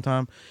watched it one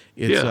time.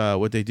 It's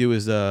what they do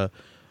is the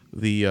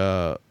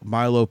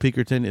Milo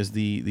Pinkerton is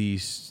the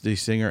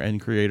singer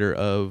and creator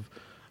of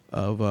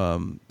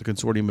the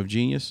Consortium of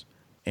Genius,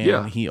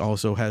 and he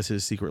also has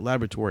his secret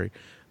laboratory.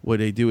 What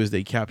they do is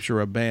they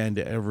capture a band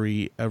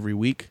every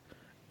week.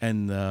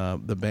 And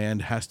the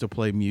band has to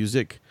play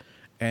music,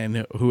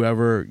 and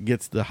whoever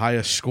gets the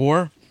highest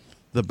score,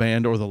 the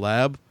band or the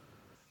lab,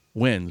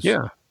 wins.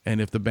 Yeah.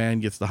 And if the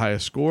band gets the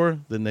highest score,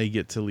 then they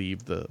get to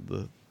leave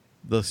the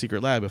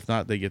secret lab. If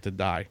not, they get to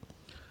die.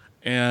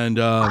 And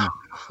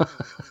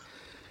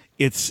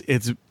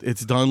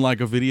it's done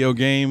like a video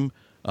game.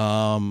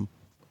 And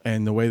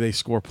the way they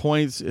score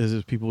points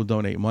is people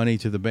donate money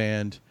to the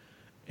band,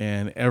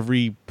 and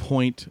every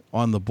point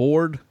on the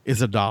board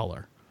is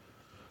 $1.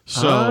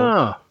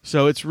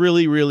 So it's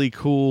really, really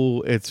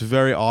cool. It's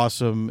very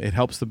awesome. It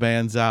helps the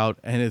bands out,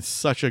 and it's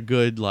such a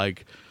good,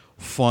 like,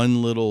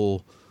 fun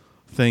little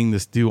thing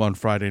to do on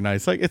Friday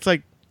nights. It's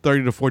like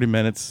 30 to 40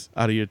 minutes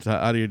out of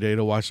your day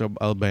to watch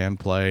a band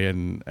play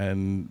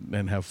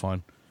and have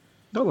fun.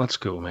 Oh, that's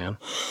cool, man.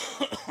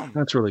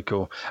 That's really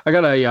cool. I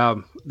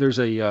got there's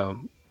a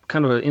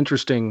kind of an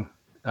interesting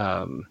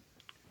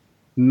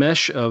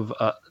mesh of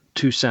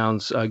two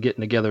sounds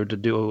getting together to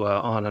do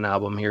on an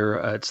album here.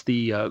 It's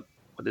the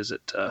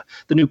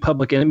the new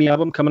Public Enemy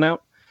album coming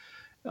out.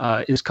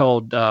 Is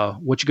called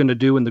What You Gonna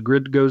Do When the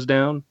Grid Goes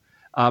Down,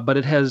 but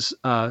it has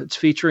it's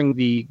featuring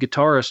the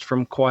guitarist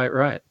from Quiet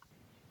Riot.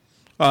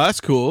 Oh,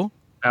 that's cool.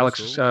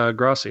 Alex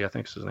Grossi, I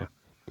think is his name.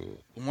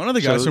 One of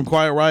the guys from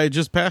Quiet Riot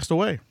just passed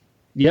away.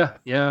 Yeah.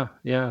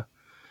 It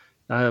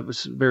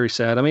was very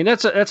sad. I mean,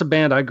 that's a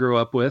band I grew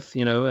up with.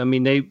 You know, I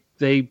mean,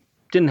 they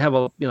didn't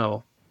have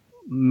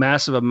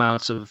massive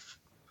amounts of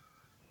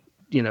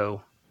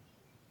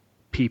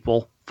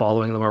people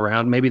following them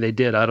around. Maybe they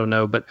did. I don't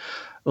know. But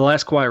the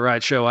last Quiet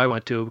Riot show I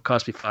went to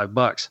cost me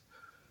 $5.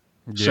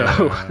 Yeah.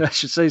 So I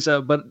should say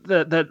so. But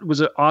that was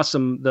an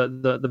awesome.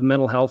 The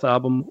Mental Health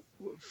album,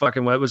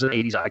 fucking what was an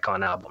 80s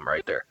icon album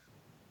right there.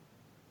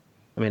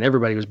 I mean,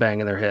 everybody was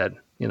banging their head.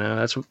 You know,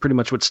 that's pretty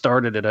much what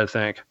started it. I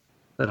think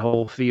that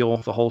whole feel,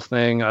 the whole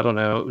thing. I don't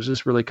know. It was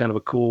just really kind of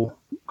a cool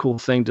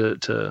thing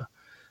to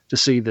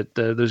see that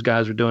those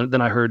guys were doing it.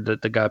 Then I heard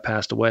that the guy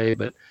passed away,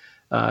 but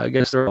I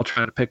guess they're all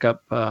trying to pick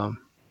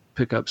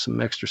up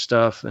some extra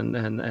stuff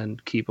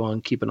and keep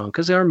on keeping on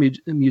because they are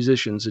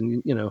musicians,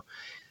 and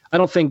I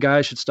don't think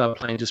guys should stop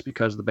playing just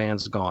because the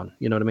band's gone.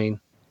 You know what I mean?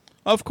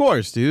 Of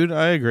course, dude.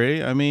 I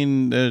agree. I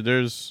mean,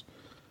 there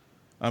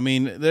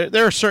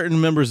are certain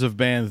members of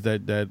bands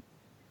that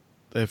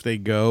if they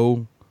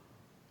go,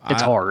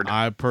 it's hard.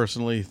 I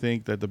personally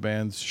think that the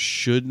bands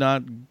should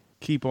not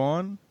keep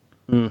on.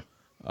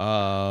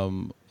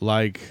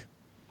 Like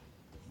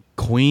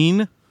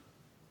Queen.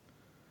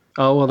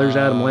 Oh, well, there's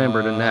Adam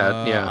Lambert in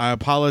that. Yeah. I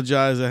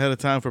apologize ahead of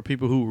time for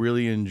people who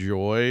really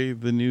enjoy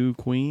the new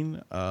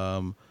Queen.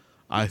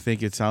 I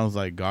think it sounds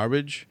like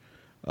garbage.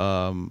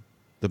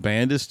 The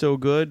band is still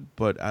good,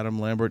 but Adam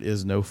Lambert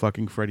is no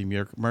fucking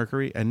Freddie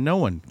Mercury, and no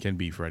one can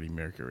be Freddie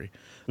Mercury.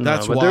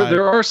 That's why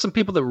there are some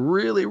people that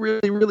really,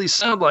 really, really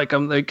sound like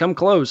him. They come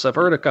close. I've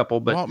heard a couple,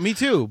 but well, me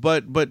too.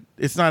 But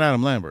it's not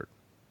Adam Lambert.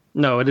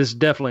 No, it is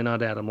definitely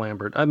not Adam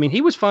Lambert. I mean, he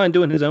was fine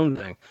doing his own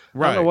thing.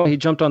 Right. I don't know why he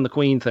jumped on the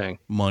Queen thing.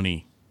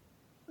 Money.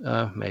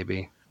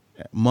 Maybe.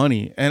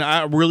 Money. And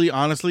I really,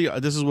 honestly,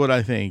 this is what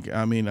I think.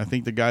 I mean, I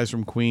think the guys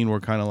from Queen were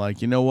kind of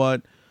like, you know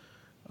what?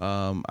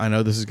 I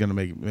know this is going to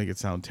make it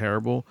sound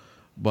terrible,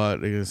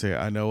 but they're going to say,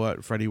 I know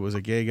what? Freddie was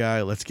a gay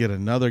guy. Let's get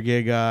another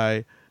gay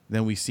guy.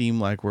 Then we seem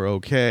like we're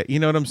okay. You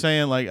know what I'm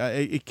saying?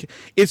 Like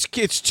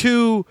it's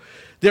too.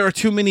 There are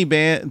too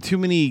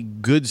many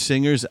good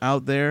singers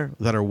out there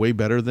that are way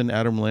better than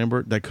Adam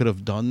Lambert that could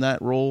have done that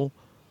role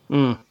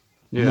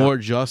more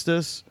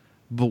justice.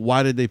 But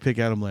why did they pick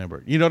Adam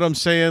Lambert? You know what I'm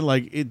saying?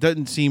 Like, it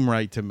doesn't seem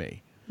right to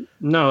me.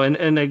 No,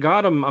 and they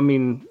got him. I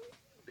mean,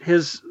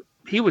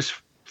 he was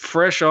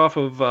fresh off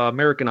of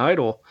American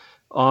Idol,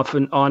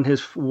 often on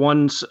his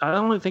one. I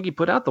don't even think he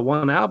put out the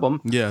one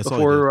album. Yeah,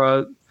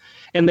 before.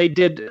 And they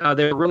did.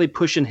 They were really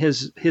pushing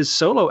his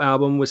solo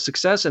album with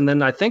success. And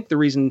then I think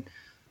the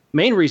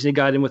main reason he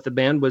got in with the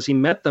band was he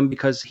met them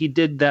because he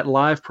did that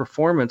live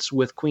performance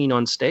with Queen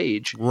on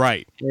stage.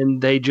 Right. And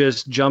they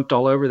just jumped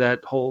all over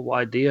that whole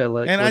idea.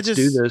 Like, let's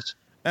do this.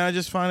 And I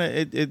just find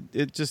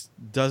it just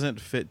doesn't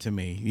fit to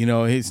me. You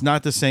know, he's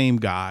not the same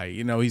guy.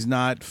 You know, he's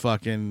not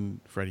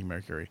fucking Freddie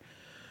Mercury.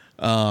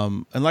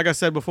 And like I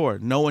said before,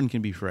 no one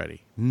can be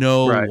Freddie.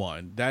 No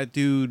one. That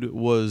dude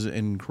was an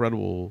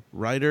incredible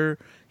writer.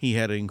 He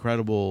had an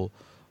incredible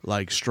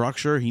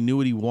structure. He knew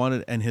what he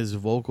wanted, and his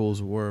vocals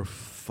were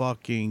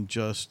fucking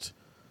just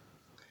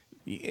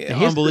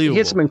unbelievable. He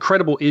had some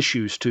incredible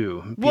issues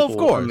too. Well, of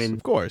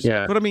course.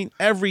 Yeah. But I mean,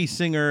 every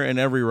singer and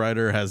every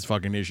writer has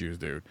fucking issues,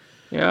 dude.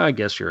 Yeah, I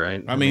guess you're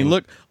right. I mean,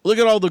 look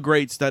at all the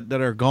greats that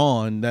are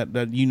gone. That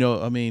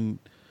I mean,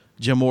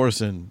 Jim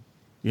Morrison.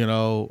 You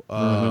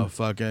know,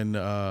 fucking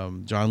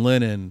John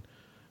Lennon.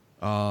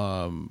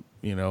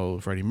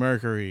 Freddie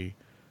Mercury,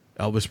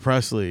 Elvis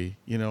Presley.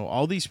 You know,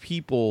 all these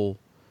people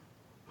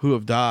who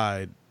have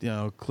died. You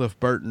know, Cliff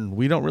Burton.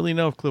 We don't really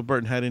know if Cliff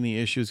Burton had any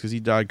issues because he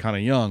died kind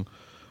of young,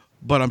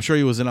 but I'm sure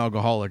he was an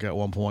alcoholic at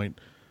one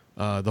point.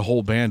 The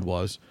whole band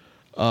was.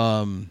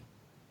 So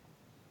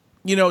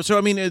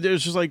I mean,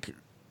 there's just like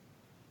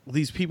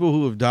these people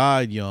who have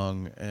died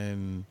young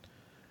and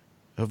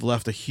have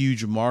left a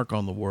huge mark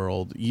on the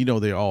world. You know,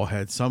 they all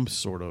had some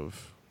sort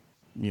of,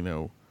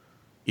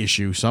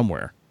 issue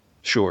somewhere.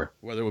 Sure.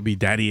 Whether it would be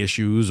daddy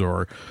issues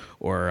or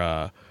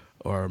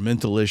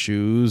mental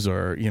issues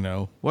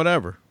or,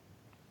 whatever.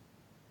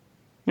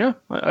 Yeah,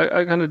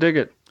 I kind of dig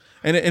it.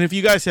 And if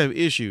you guys have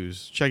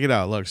issues, check it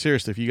out. Look,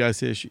 seriously, if you guys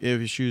have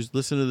issues,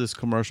 listen to this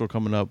commercial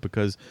coming up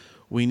because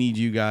we need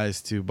you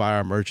guys to buy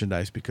our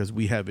merchandise because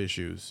we have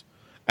issues.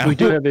 We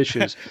do have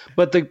issues,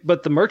 but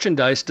the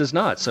merchandise does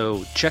not.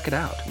 So check it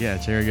out. Yeah,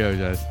 here we go,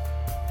 guys.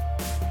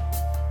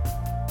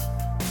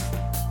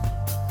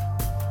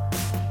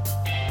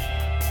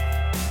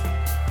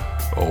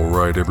 All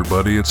right,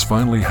 everybody, it's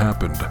finally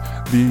happened.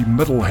 The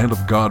Metal Hand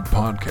of God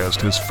podcast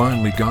has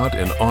finally got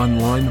an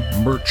online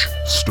merch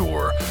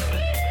store.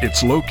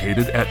 It's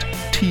located at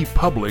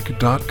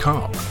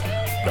teepublic.com.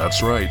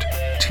 That's right,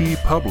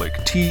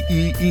 teepublic,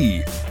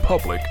 T-E-E,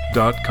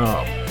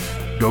 public.com.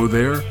 Go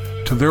there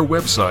to their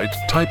website,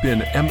 type in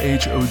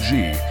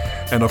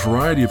MHOG, and a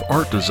variety of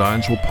art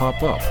designs will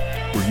pop up,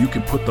 where you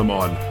can put them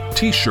on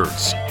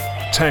t-shirts,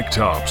 tank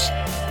tops,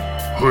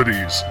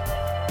 hoodies,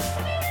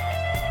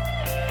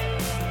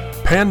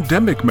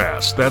 pandemic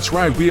masks. That's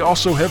right, we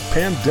also have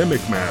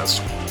pandemic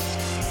masks.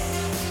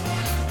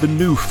 The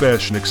new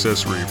fashion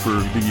accessory for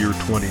the year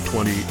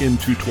 2020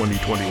 into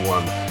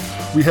 2021.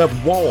 We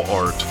have wall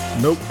art,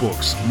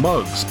 notebooks,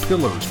 mugs,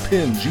 pillows,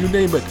 pins, you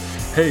name it.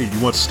 Hey, you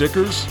want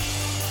stickers?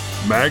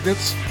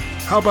 Magnets?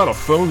 How about a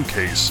phone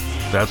case?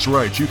 That's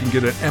right, you can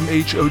get an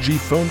MHOG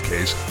phone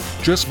case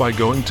just by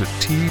going to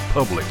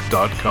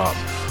teepublic.com.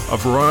 A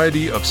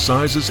variety of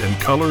sizes and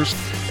colors,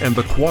 and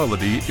the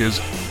quality is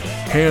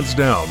hands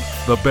down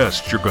the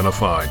best you're gonna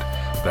find.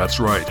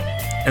 That's right,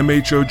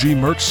 MHOG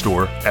merch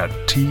store at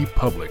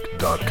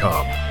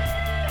teepublic.com.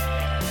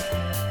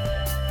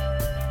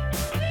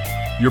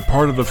 You're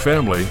part of the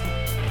family.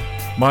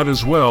 Might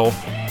as well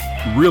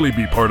really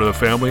be part of the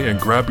family and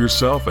grab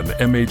yourself an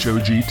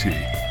MHOG tee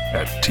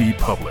at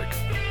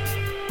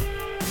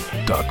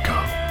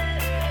teepublic.com.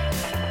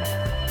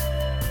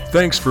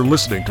 Thanks for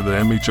listening to the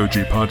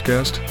MHOG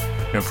podcast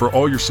and for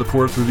all your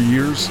support through the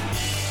years.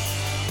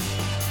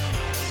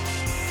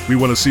 We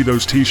want to see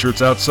those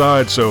t-shirts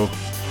outside, so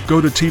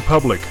go to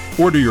TeePublic,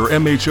 order your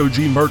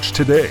MHOG merch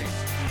today.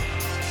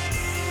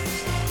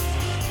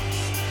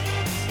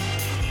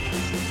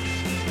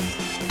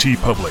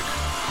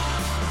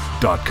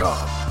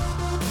 teepublic.com.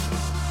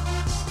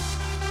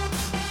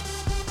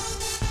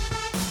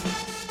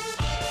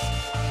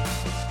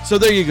 So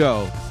there you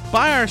go.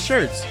 Buy our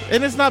shirts.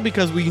 And it's not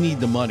because we need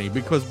the money,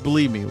 because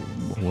believe me,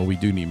 well, we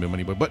do need the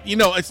money, but you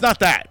know, it's not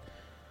that.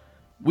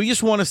 We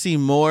just want to see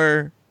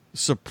more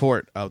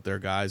support out there,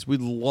 guys. We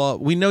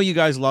know you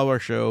guys love our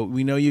show.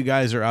 We know you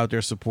guys are out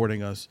there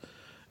supporting us,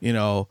 you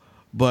know,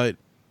 but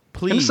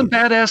please. And some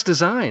badass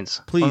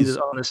designs please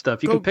on this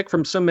stuff. You can pick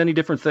from so many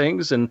different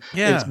things, and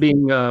yeah. It's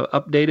being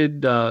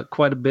updated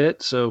quite a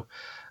bit. So,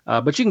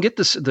 but you can get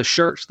the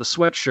shirts, the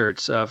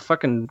sweatshirts,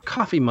 fucking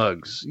coffee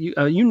mugs.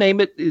 You name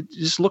it.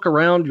 Just look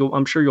around.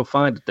 I'm sure you'll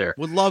find it there.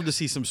 Would love to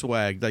see some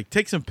swag. Like,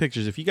 take some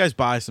pictures. If you guys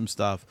buy some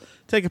stuff,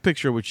 take a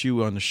picture with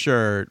you on the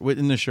shirt,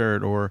 within the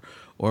shirt, or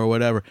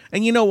whatever.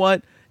 And you know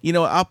what?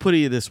 I'll put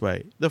it this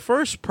way: the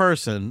first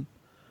person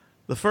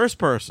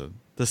to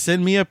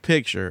send me a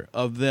picture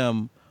of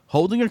them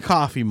holding a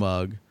coffee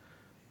mug,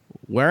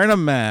 wearing a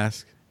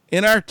mask,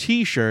 in our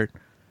T-shirt,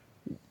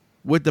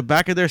 with the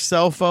back of their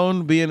cell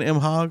phone being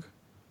MHOG,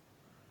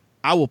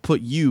 I will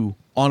put you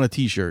on a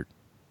T-shirt.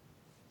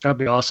 That'd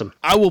be awesome.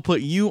 I will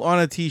put you on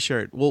a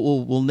T-shirt.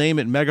 We'll name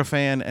it Mega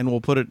Fan, and we'll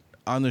put it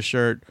on the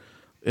shirt,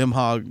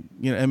 MHOG,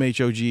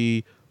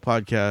 MHOG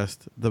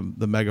podcast,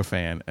 the Mega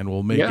Fan, and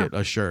we'll make it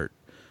a shirt.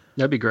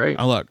 That'd be great.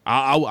 Look,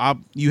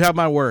 you have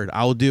my word.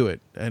 I'll do it,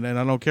 and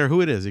I don't care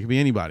who it is. It could be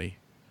anybody.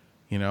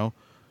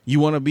 You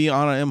want to be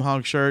on an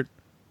MHOG shirt?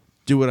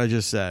 Do what I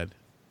just said,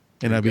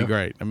 and that'd be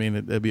great. I mean,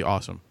 it'd be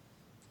awesome.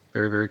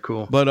 Very, very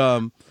cool. But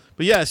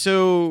yeah.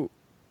 So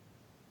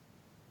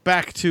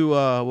back to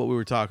what we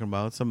were talking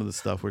about. Some of the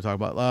stuff we were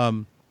talking about.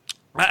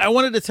 I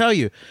wanted to tell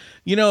you,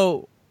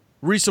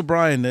 Reese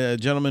O'Brien, the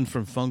gentleman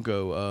from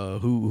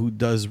Funko, who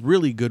does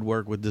really good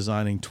work with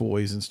designing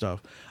toys and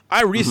stuff.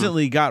 I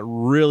recently got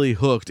really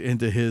hooked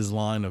into his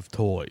line of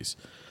toys.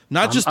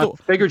 I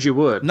figured you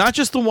would. Not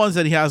just the ones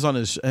that he has on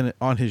his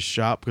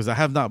shop, because I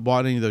have not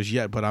bought any of those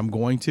yet, but I'm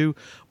going to.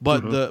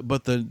 But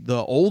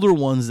the older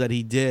ones that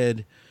he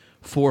did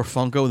for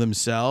Funko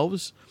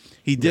themselves,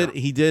 he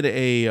did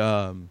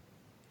a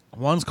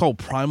one's called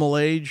Primal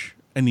Age,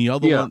 and the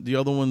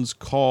other one's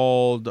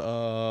called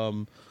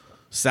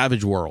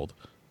Savage World.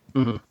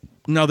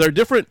 Now they're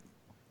different.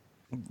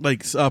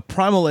 Like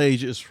Primal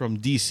Age is from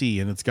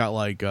DC, and it's got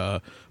like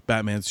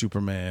Batman,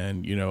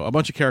 Superman, a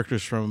bunch of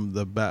characters from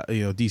the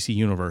DC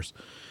universe.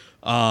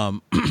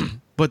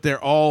 But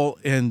they're all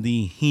in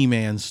the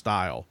He-Man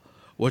style,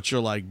 which are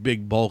like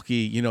big,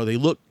 bulky.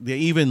 They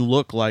even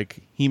look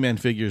like He-Man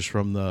figures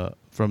from the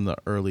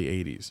early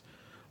 '80s,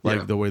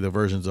 like the way the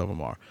versions of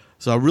them are.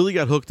 So I really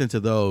got hooked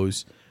into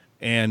those,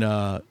 and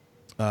so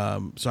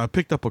I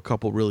picked up a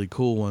couple really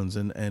cool ones,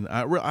 and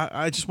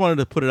I just wanted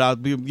to put it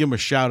out, give them a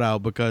shout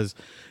out, because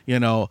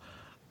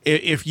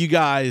if you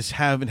guys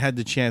haven't had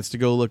the chance to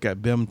go look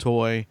at BIM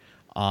Toy,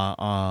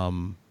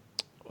 or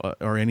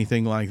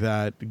anything like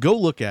that, go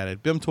look at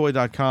it.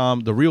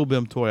 BIMToy.com, The Real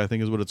BIM Toy, I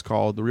think is what it's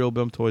called.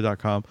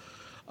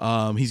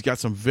 TheRealBIMToy.com. He's got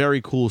some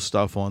very cool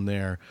stuff on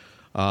there,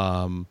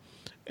 and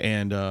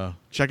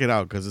check it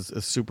out, because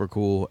it's super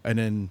cool. And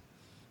then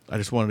I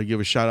just wanted to give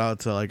a shout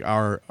out to like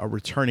our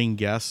returning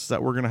guests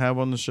that we're gonna have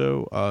on the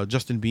show.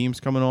 Justin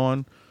Beam's coming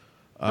on.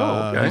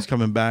 Okay. He's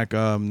coming back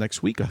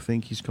next week. I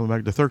think he's coming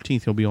back the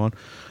 13th. He'll be on.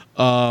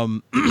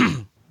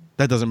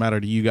 That doesn't matter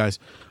to you guys.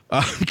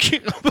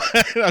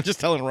 I'm just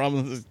telling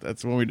Rum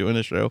that's when we're doing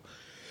the show.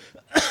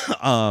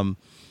 And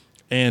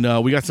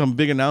we got some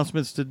big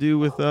announcements to do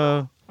with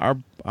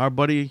our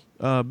buddy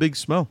Big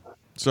Smo.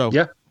 So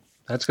Yeah,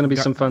 that's going to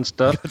be some fun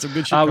stuff. got some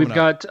good shit We've coming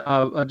out.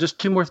 got just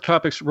two more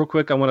topics real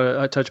quick I want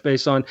to touch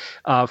base on.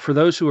 For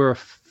those who are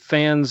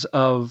fans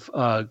of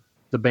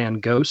the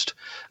band Ghost,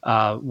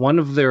 one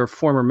of their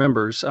former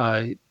members,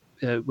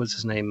 what's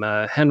his name?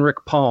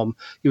 Henrik Palm.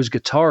 He was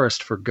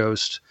guitarist for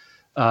Ghost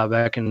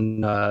back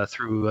in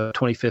through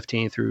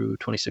 2015 through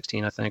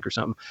 2016, I think, or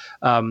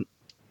something.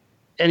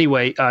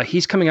 Anyway,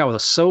 he's coming out with a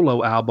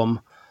solo album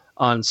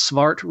on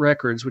Svart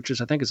Records,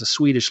 which I think is a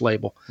Swedish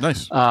label.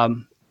 Nice.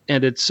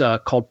 And it's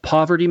called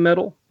Poverty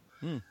Metal.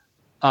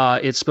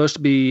 It's supposed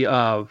to be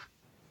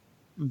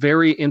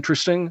very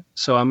interesting.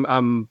 So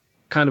I'm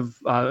kind of,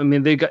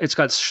 it's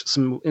got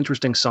some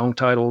interesting song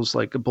titles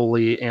like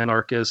Bully,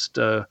 Anarchist,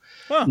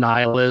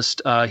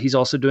 Nihilist. He's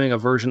also doing a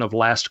version of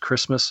Last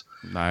Christmas.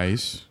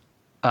 Nice.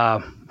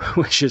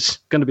 Which is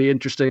going to be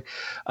interesting.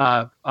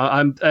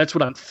 That's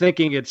what I'm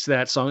thinking. It's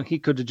that song. He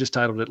could have just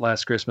titled it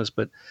Last Christmas,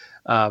 but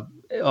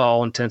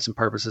all intents and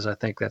purposes, I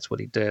think that's what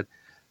he did.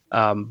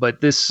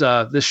 But this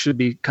should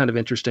be kind of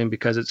interesting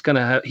because it's going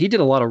to have. He did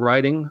a lot of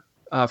writing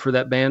for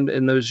that band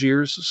in those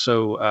years,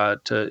 so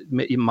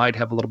you might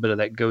have a little bit of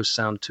that Ghost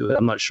sound to it.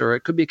 I'm not sure. It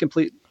could be a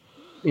complete,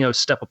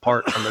 step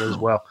apart from it as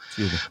well.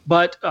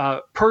 But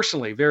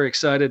personally, very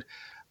excited.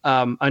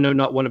 I know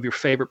not one of your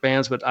favorite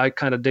bands, but I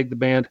kind of dig the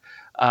band.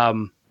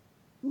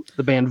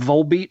 The band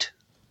Volbeat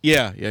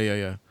Yeah.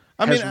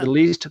 has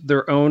released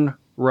their own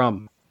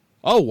rum.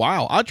 Oh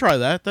wow, I'll try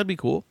that. That'd be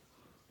cool.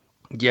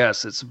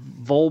 Yes, it's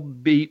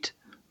Volbeat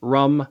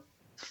Rum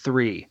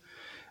 3.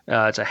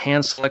 It's a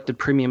hand-selected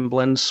premium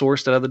blend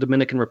sourced out of the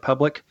Dominican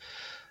Republic,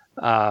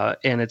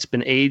 and it's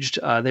been aged.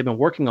 They've been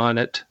working on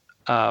it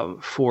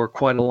for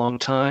quite a long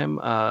time.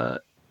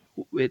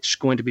 It's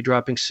going to be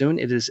dropping soon.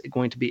 It is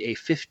going to be a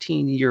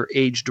 15-year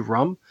aged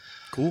rum.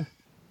 Cool.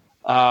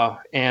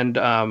 And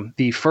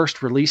the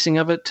first releasing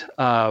of it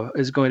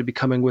is going to be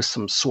coming with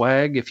some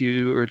swag if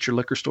you are at your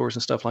liquor stores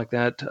and stuff like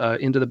that,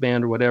 into the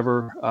band or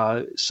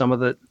whatever. Some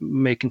of it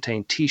may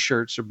contain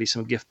T-shirts or be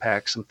some gift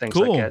packs and things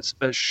like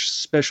that,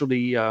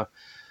 specialty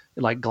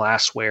like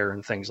glassware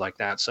and things like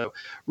that. So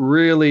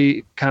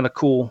really kind of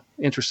cool,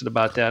 interested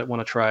about that.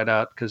 Want to try it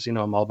out because,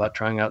 I'm all about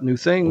trying out new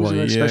things, Well,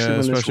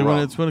 especially when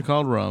it's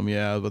called rum.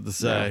 Yeah, I was about to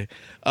say.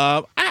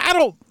 I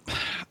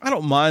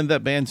don't mind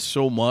that band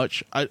so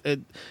much.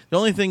 The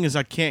only thing is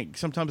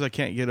sometimes I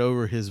can't get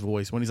over his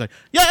voice when he's like,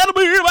 yeah, it'll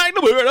be back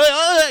the bird.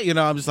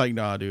 I'm just like,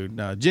 nah, dude,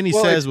 nah. Jenny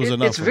Says was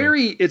enough.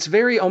 It's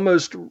very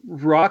almost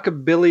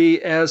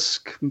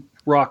rockabilly-esque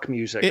rock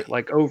music,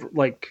 like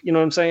you know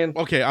what I'm saying?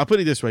 Okay, I'll put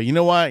it this way. You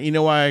know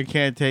why I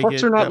can't take Plus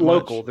it? They're not that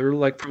local. much? They're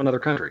like from another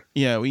country.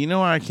 Yeah, well, you know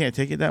why I can't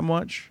take it that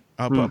much?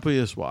 I'll put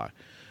you this why.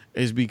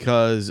 Is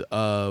because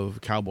of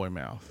Cowboy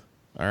Mouth.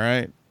 All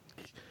right?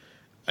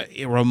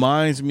 It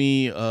reminds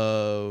me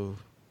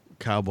of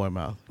Cowboy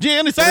Mouth.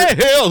 Jenny Says.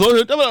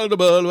 What's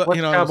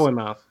Cowboy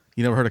Mouth?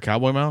 You never heard of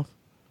Cowboy Mouth?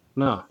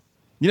 No.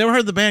 You never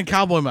heard the band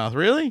Cowboy Mouth,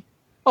 really?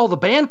 Oh, the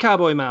band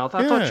Cowboy Mouth.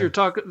 I Yeah. thought you were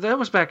talking. That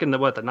was back in the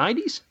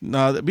 90s?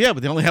 No, yeah,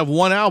 but they only have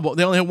one album.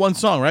 They only have one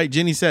song, right?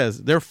 Jenny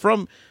Says. They're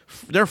from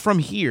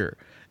here.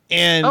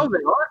 And Oh,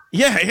 they are?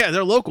 Yeah,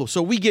 they're local.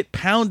 So we get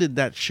pounded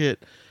that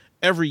shit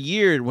every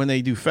year when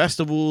they do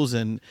festivals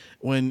and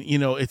when,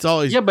 it's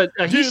always. Yeah, but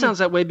he sounds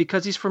that way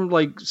because he's from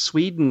like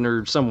Sweden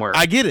or somewhere.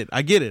 I get it.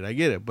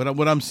 But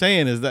what I'm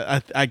saying is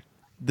that I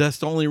that's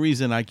the only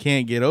reason I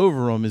can't get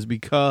over them is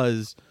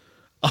because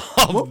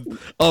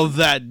of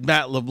that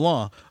Matt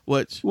LeBlanc,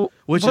 what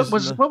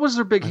was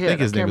their big hit? I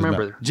his can't name is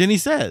remember. Matt. Jenny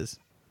Says.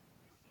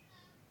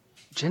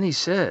 Jenny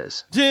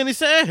Says. Jenny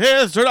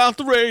Says, turn off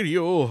the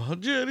radio.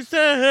 Jenny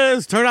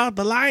Says, turn out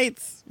the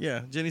lights.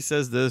 Yeah, Jenny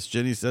says this.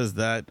 Jenny says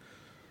that.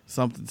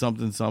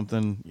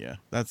 Something. Yeah,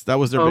 that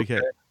was their big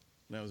hit.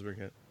 That was a big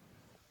hit.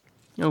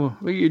 Oh,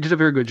 well, you did a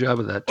very good job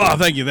of that. Oh,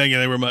 thank you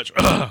very much.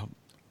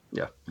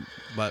 Yeah,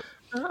 but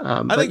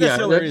I think that's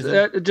hilarious.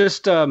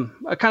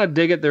 I kind of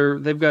dig it.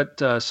 They've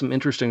got some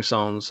interesting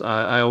songs.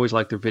 I always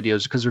like their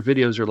videos because their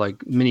videos are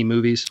like mini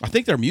movies. I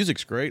think their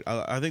music's great.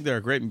 I think they're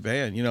a great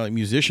band. Like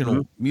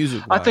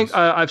music. I think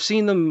I've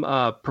seen them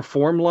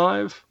perform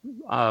live.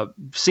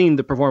 Seen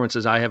the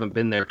performances. I haven't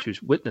been there to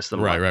witness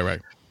them. Right.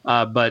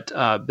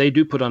 But they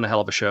do put on a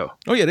hell of a show.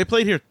 Oh yeah, they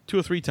played here 2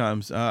 or 3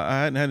 times.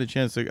 I hadn't had a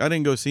chance to. I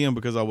didn't go see them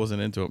because I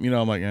wasn't into them.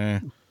 I'm like,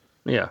 eh.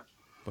 Yeah.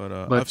 But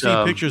I've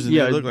seen pictures and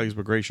they look like it's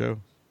a great show.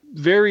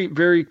 Very,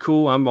 very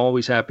cool. I'm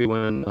always happy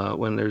when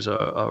there's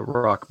a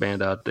rock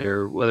band out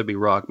there, whether it be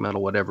rock,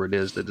 metal, whatever it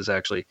is, that is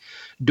actually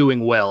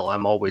doing well.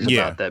 I'm always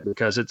about that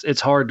because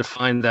it's hard to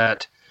find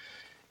that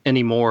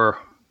anymore.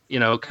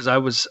 Because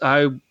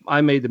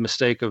I made the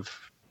mistake of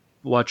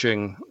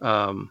watching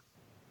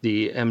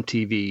the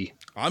MTV.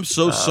 I'm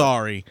so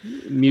sorry.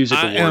 Music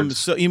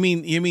awards. You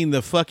mean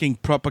the fucking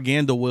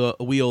propaganda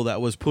wheel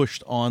that was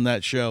pushed on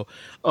that show?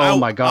 Oh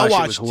my gosh,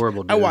 it was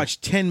horrible. Dude. I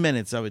watched 10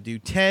 minutes of it,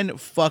 dude. 10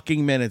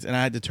 fucking minutes, and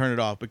I had to turn it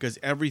off because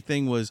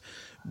everything was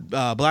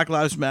Black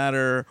Lives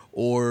Matter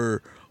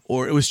or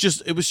it was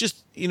just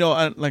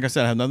like I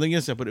said, I have nothing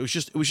against it, but it was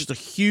just a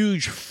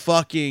huge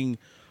fucking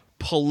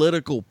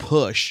political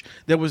push.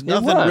 There was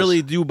nothing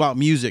really to do about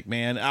music,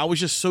 man. I was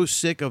just so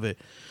sick of it.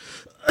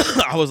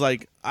 I was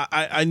like,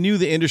 I knew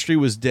the industry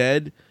was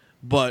dead,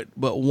 but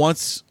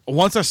once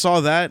I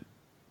saw that,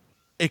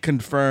 it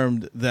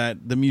confirmed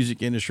that the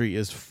music industry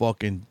is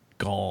fucking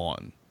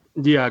gone.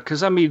 Yeah,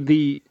 because I mean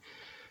the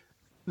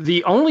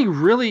only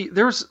really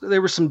there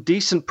were some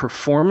decent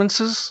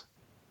performances.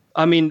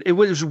 I mean, it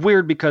was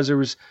weird because it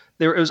was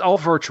all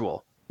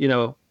virtual. You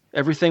know,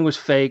 everything was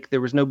fake.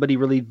 There was nobody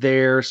really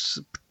there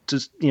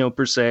to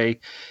per se.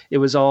 It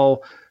was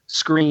all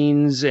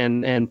screens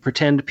and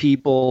pretend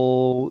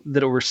people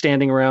that were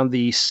standing around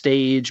the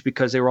stage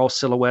because they were all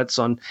silhouettes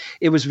on.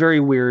 It was very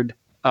weird.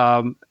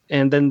 And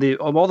then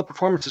all the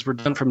performances were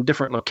done from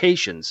different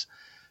locations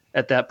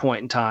at that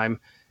point in time.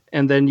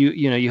 And then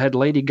you had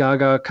Lady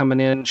Gaga coming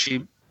in.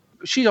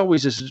 She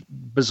always is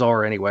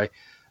bizarre anyway.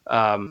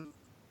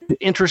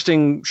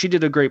 Interesting. She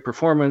did a great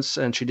performance,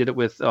 and she did it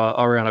with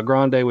Ariana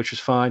Grande, which is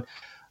fine.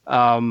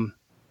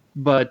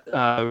 But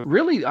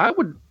really, I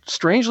would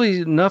strangely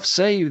enough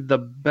say the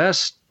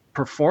best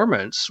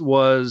performance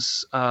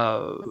was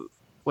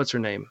what's her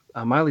name,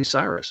 Miley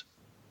Cyrus.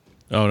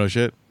 Oh no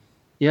shit.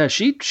 Yeah,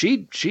 she's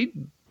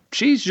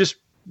just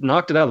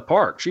knocked it out of the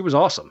park. She was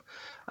awesome.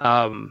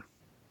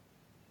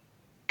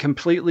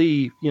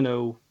 Completely,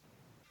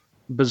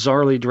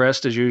 bizarrely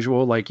dressed as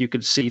usual, like you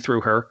could see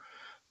through her.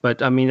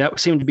 But I mean, that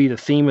seemed to be the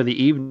theme of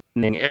the evening.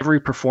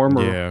 Every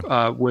performer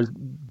was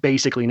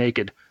basically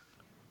naked.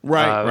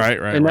 Right.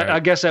 And I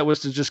guess that was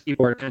to just keep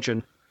our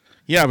attention.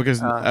 Yeah, because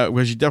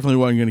you definitely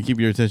weren't going to keep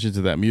your attention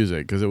to that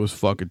music because it was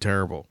fucking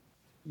terrible.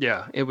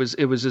 Yeah, it was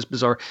just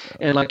bizarre.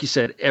 And like you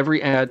said,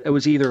 every ad, it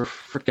was either a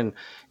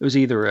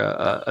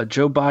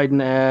Joe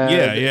Biden ad.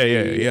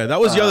 Yeah. That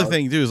was the other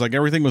thing too. Is like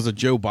everything was a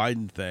Joe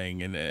Biden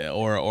thing, and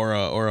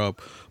or a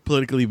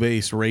politically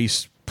based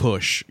race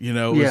push.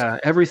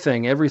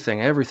 Everything.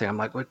 I'm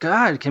like, well,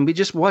 God, can we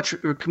just watch,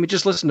 or can we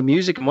just listen to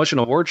music and watch an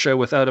award show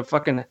without a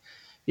fucking,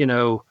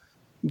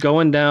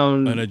 going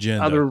down an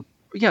agenda?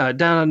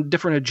 Down on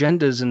different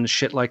agendas and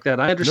shit like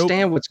that. I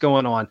understand what's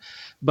going on,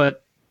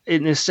 but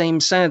in the same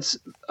sense,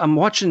 I'm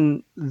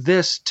watching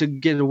this to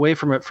get away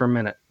from it for a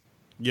minute.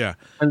 Yeah,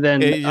 and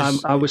then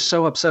I was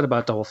so upset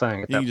about the whole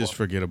thing. You just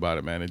forget about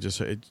it, man.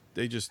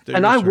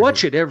 I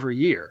watch it every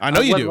year. I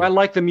know you do. I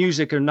like the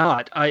music or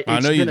not.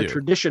 It's been a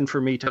tradition for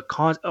me to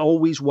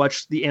always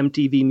watch the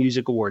MTV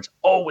Music Awards.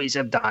 Always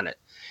have done it,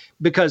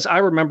 because I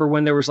remember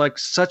when there was like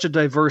such a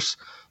diverse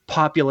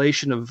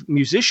population of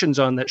musicians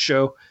on that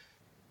show.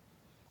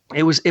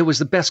 It was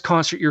the best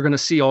concert you're going to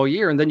see all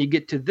year, and then you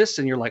get to this,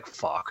 and you're like,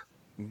 fuck.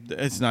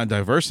 It's not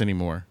diverse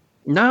anymore.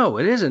 No,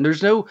 it isn't.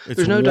 There's no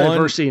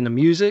diversity in the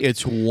music.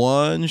 It's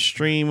one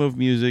stream of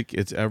music.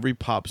 It's every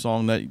pop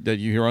song that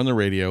you hear on the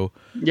radio.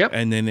 Yep.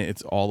 And then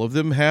it's all of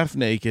them half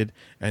naked,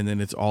 and then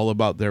it's all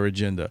about their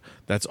agenda.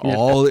 That's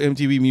all the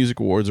MTV Music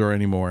Awards are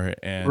anymore.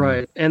 And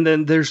right. And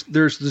then there's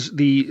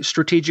the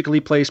strategically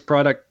placed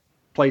product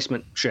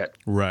placement shit.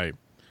 Right.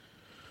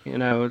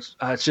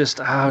 It's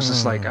just, I was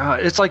just like,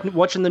 it's like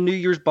watching the New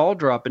Year's ball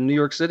drop in New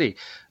York City.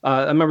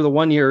 I remember the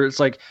one year, it's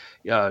like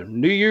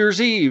New Year's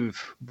Eve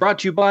brought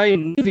to you by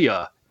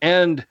Nivea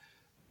and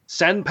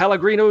San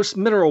Pellegrino's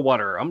mineral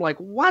water. I'm like,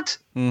 what?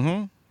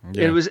 Mm-hmm.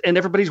 Yeah. And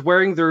everybody's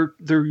wearing their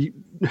New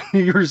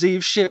Year's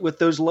Eve shit with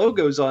those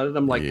logos on it.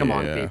 I'm like, come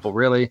on, people,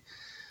 really?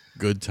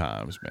 Good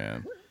times,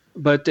 man.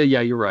 But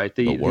you're right.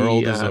 The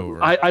world is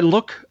over. I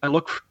look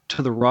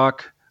to the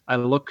rock. I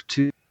look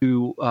to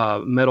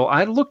metal.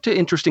 I look to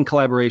interesting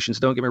collaborations.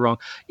 Don't get me wrong.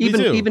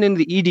 Even in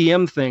the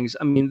EDM things.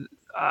 I mean,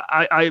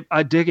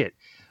 I dig it,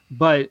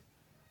 but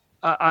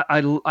I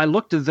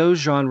look to those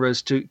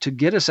genres to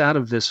get us out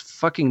of this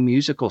fucking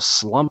musical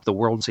slump the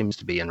world seems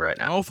to be in right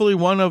now. Hopefully,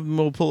 one of them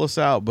will pull us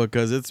out,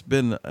 because it's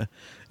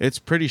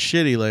pretty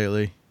shitty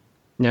lately.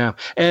 Yeah,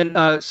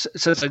 and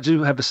since I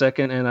do have a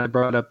second, and I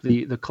brought up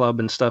the club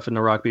and stuff and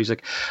the rock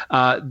music,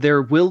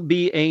 there will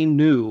be a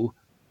new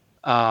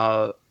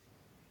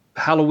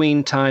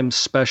Halloween time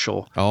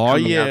special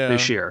coming out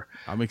this year.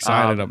 I'm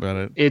excited about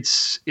it.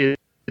 It's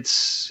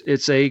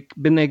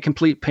been a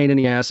complete pain in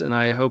the ass, and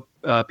I hope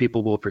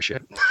people will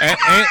appreciate it.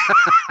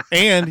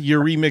 and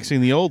you're remixing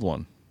the old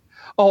one.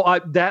 Oh,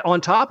 that on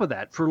top of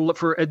that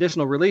for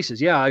additional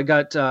releases. Yeah, I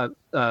got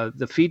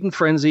the Feed and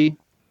Frenzy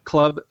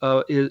Club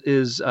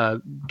is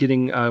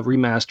getting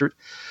remastered,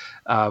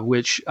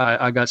 which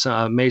I got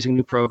some amazing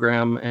new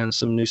program and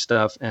some new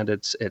stuff, and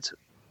it's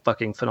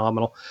fucking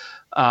phenomenal.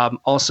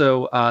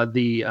 Also,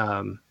 the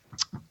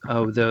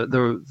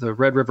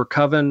Red River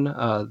Coven,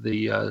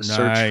 the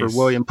Search for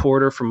William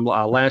Porter from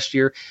last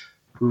year,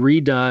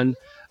 redone.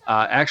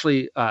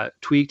 Actually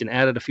tweaked and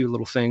added a few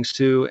little things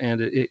too,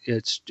 and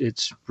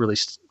it's really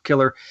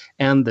killer.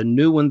 And the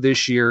new one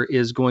this year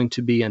is going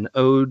to be an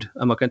ode.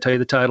 I'm not going to tell you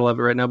the title of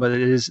it right now, but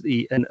it is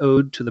an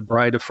ode to the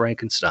Bride of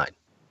Frankenstein.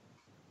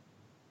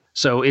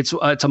 So it's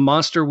a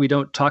monster we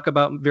don't talk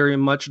about very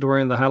much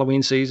during the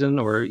Halloween season,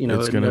 or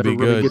it's going to be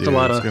good. It's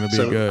going to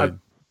be good.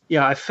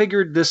 I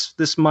figured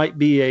this might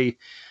be a,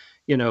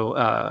 and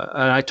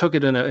I took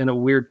it in a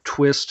weird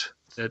twist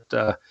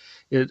that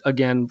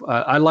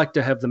I like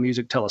to have the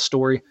music tell a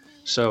story.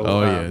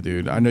 So yeah,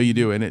 dude, I know you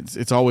do, and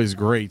it's always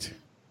great.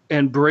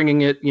 And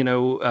bringing it, in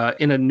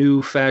a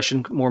new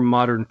fashion, more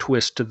modern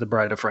twist to the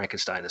Bride of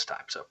Frankenstein this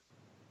time. So.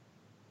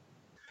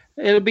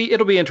 It'll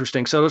be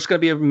interesting. So it's going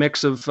to be a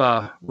mix of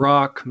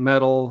rock,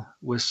 metal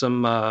with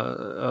some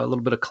a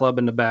little bit of club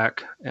in the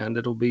back, and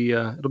it'll be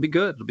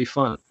good. It'll be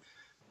fun.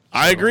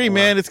 I agree,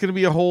 man. It's going to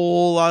be a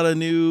whole lot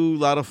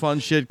of fun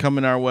shit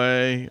coming your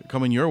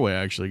way,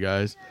 actually,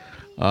 guys.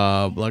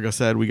 Like I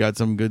said, we got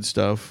some good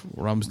stuff.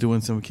 Rum's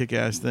doing some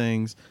kick-ass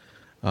things.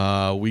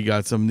 We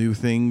got some new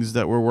things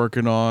that we're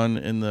working on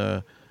in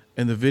the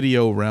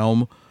video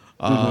realm,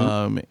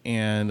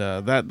 and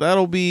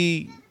that'll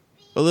be.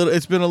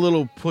 It's been a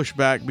little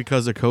pushback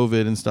because of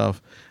COVID and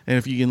stuff. And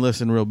if you can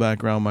listen, real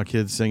background, my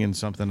kid's singing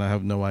something. I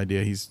have no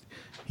idea.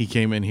 He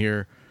came in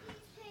here,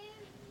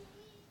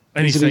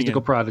 and he's a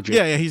musical prodigy.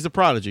 Yeah, he's a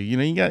prodigy.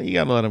 You got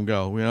to let him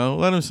go.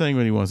 Let him sing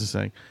what he wants to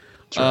sing.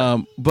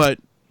 Right. But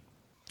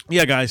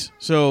yeah, guys.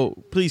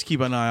 So please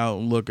keep an eye out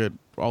and look at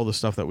all the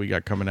stuff that we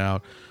got coming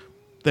out.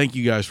 Thank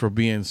you guys for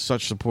being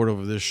such supportive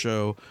of this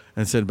show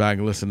and sit back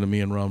and listen to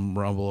me and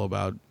rumble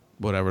about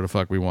whatever the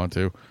fuck we want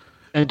to.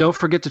 And don't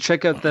forget to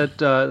check out that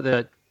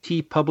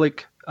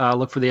TeePublic.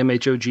 Look for the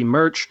MHOG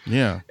merch.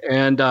 Yeah.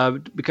 And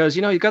because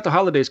you got the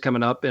holidays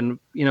coming up, and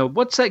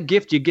what's that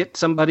gift you get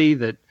somebody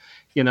that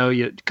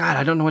God,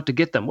 I don't know what to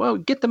get them. Well,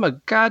 get them a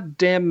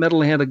goddamn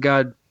Metal Hand of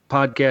God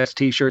podcast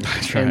T-shirt,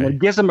 and it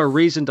gives them a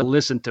reason to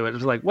listen to it.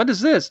 It's like, what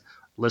is this?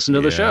 Listen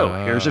to the show.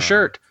 Here's a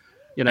shirt.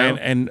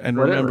 And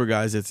remember,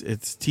 guys, it's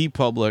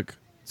TeePublic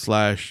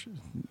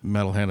 /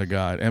 Metal Hand of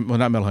God. Well,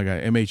 not Metal Hand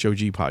of God.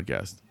 MHOG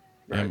podcast.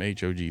 Right.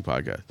 MHOG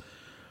podcast.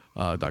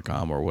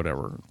 .com or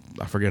whatever.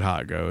 I forget how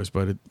it goes,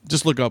 but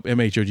just look up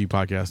MHOG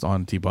podcast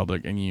on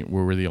TeePublic, and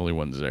we're the only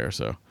ones there.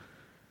 So,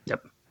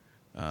 yep.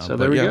 So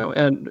there we go,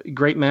 and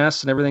great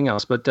masks and everything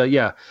else. But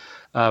it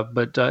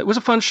was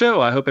a fun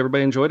show. I hope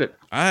everybody enjoyed it.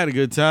 I had a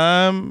good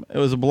time. It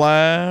was a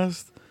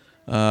blast.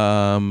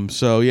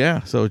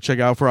 So check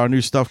out for our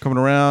new stuff coming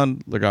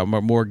around. Look out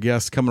more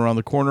guests coming around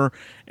the corner,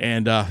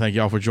 and thank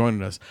y'all for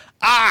joining us.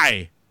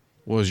 I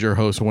was your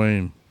host,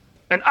 Wayne,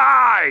 and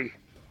I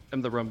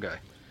am the Rum Guy.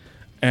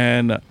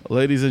 And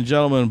ladies and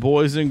gentlemen,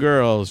 boys and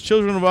girls,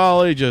 children of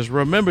all ages,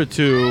 remember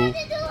to...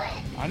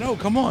 I know,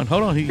 come on,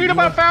 hold on.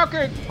 Peanut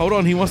Falcon! Hold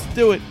on, he wants to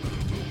do it.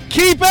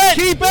 Keep it!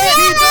 Keep it! Yeah!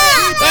 Keep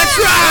it! That's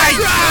right!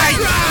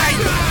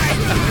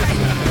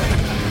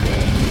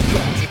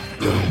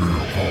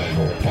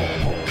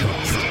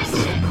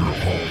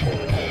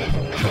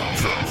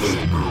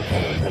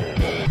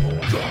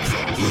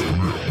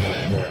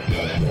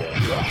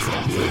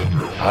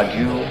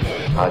 Adieu,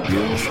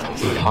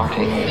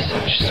 parting is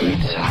such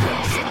sweet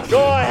sorrow.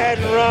 Go ahead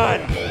and run.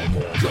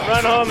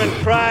 Run home and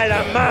cry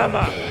to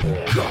mama.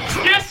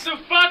 Get the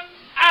fuck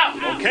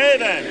out. Okay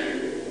then.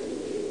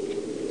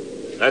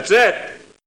 That's it.